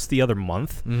revisited just the other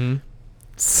month. Mm-hmm.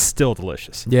 Still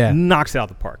delicious. Yeah. Knocks it out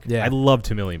the park. Yeah. I love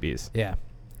 2 Million Bees. Yeah.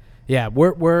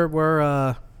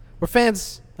 We're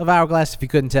fans of Hourglass if you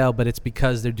couldn't tell, but it's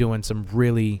because they're doing some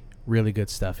really, really good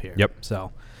stuff here. Yep.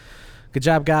 So, good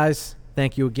job, guys.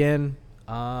 Thank you again.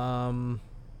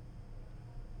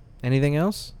 Anything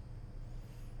else?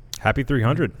 Happy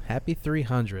 300. Happy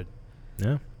 300.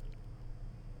 Yeah.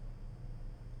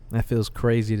 That feels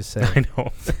crazy to say. I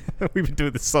know. We've been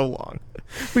doing this so long.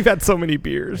 We've had so many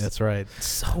beers. That's right.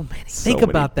 So many. So Think many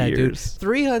about that, dude. beers.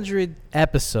 300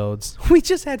 episodes. We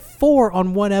just had 4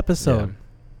 on one episode. Yeah.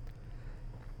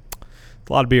 It's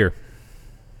a lot of beer.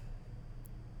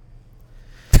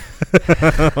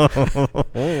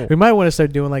 We might want to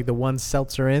start doing like the one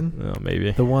seltzer in, Oh,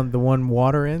 maybe. the one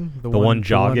water in, the one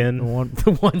jog in.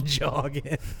 the one jog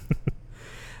in.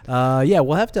 Yeah,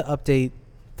 we'll have to update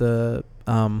the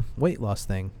weight loss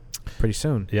thing pretty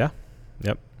soon. Yeah.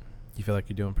 Yep. You feel like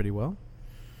you're doing pretty well?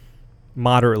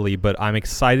 Moderately, but I'm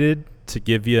excited to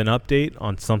give you an update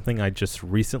on something I just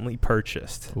recently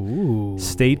purchased. Ooh.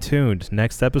 Stay tuned.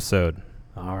 Next episode,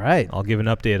 All right. I'll give an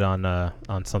update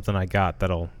on something I got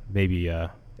that'll maybe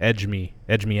edge me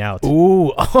out.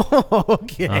 Ooh.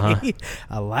 Okay. Uh-huh.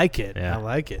 I like it. Yeah. I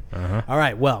like it. Uh-huh. All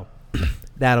right. Well,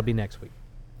 that'll be next week.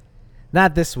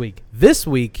 Not this week. This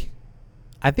week,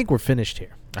 I think we're finished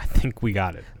here. I think we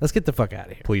got it. Let's get the fuck out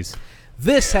of here. Please.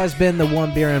 This has been the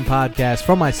One Beer In podcast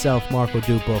from myself, Marco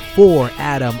Dupa, for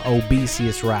Adam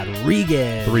Obesius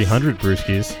Rodriguez. 300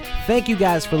 brewskis. Thank you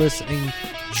guys for listening.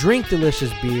 Drink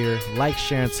delicious beer. Like,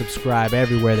 share, and subscribe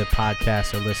everywhere that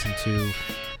podcasts are listened to.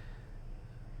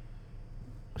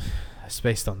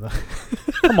 Spaced on the...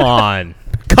 Come on.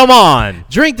 Come on.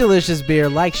 Drink delicious beer.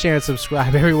 Like, share, and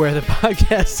subscribe everywhere the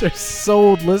podcasts are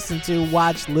sold, listened to,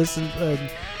 watched, listened, and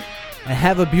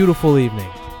have a beautiful evening.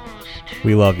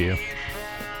 We love you.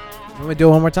 Want me to do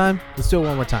it one more time? Let's do it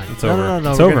one more time. It's no, over. No, no,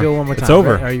 no. It's We're over. going to do it one more time. It's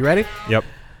over. Are you ready? Yep.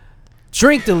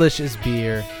 Drink delicious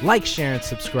beer. Like, share, and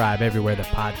subscribe everywhere the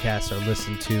podcasts are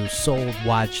listened to, sold,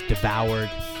 watched, devoured,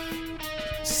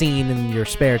 seen in your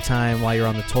spare time while you're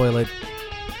on the toilet.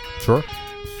 Sure.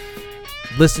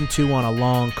 Listen to on a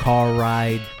long car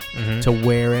ride to Mm-hmm.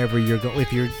 wherever you're going.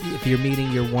 If you're meeting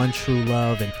your one true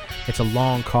love and it's a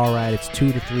long car ride, it's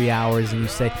 2 to 3 hours, and you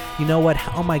say, you know what?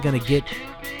 How am I going to get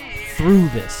through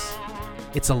this?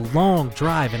 It's a long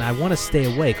drive, and I want to stay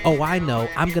awake. Oh, I know.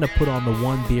 I'm going to put on the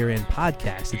One Beer In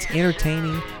podcast. It's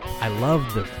entertaining. I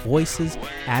love the voices.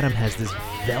 Adam has this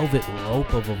velvet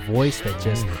rope of a voice that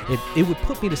just, it would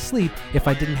put me to sleep if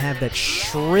I didn't have that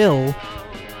shrill,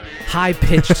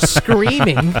 high-pitched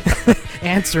screaming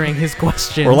answering his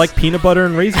questions. Or like peanut butter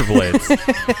and razor blades.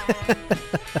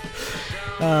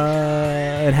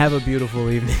 And have a beautiful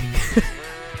evening.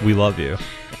 We love you.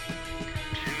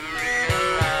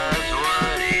 Realize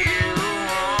what you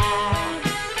want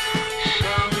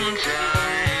sometimes.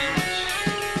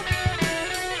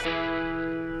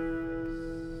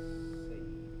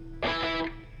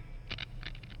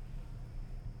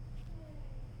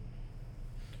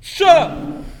 Shut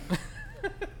up!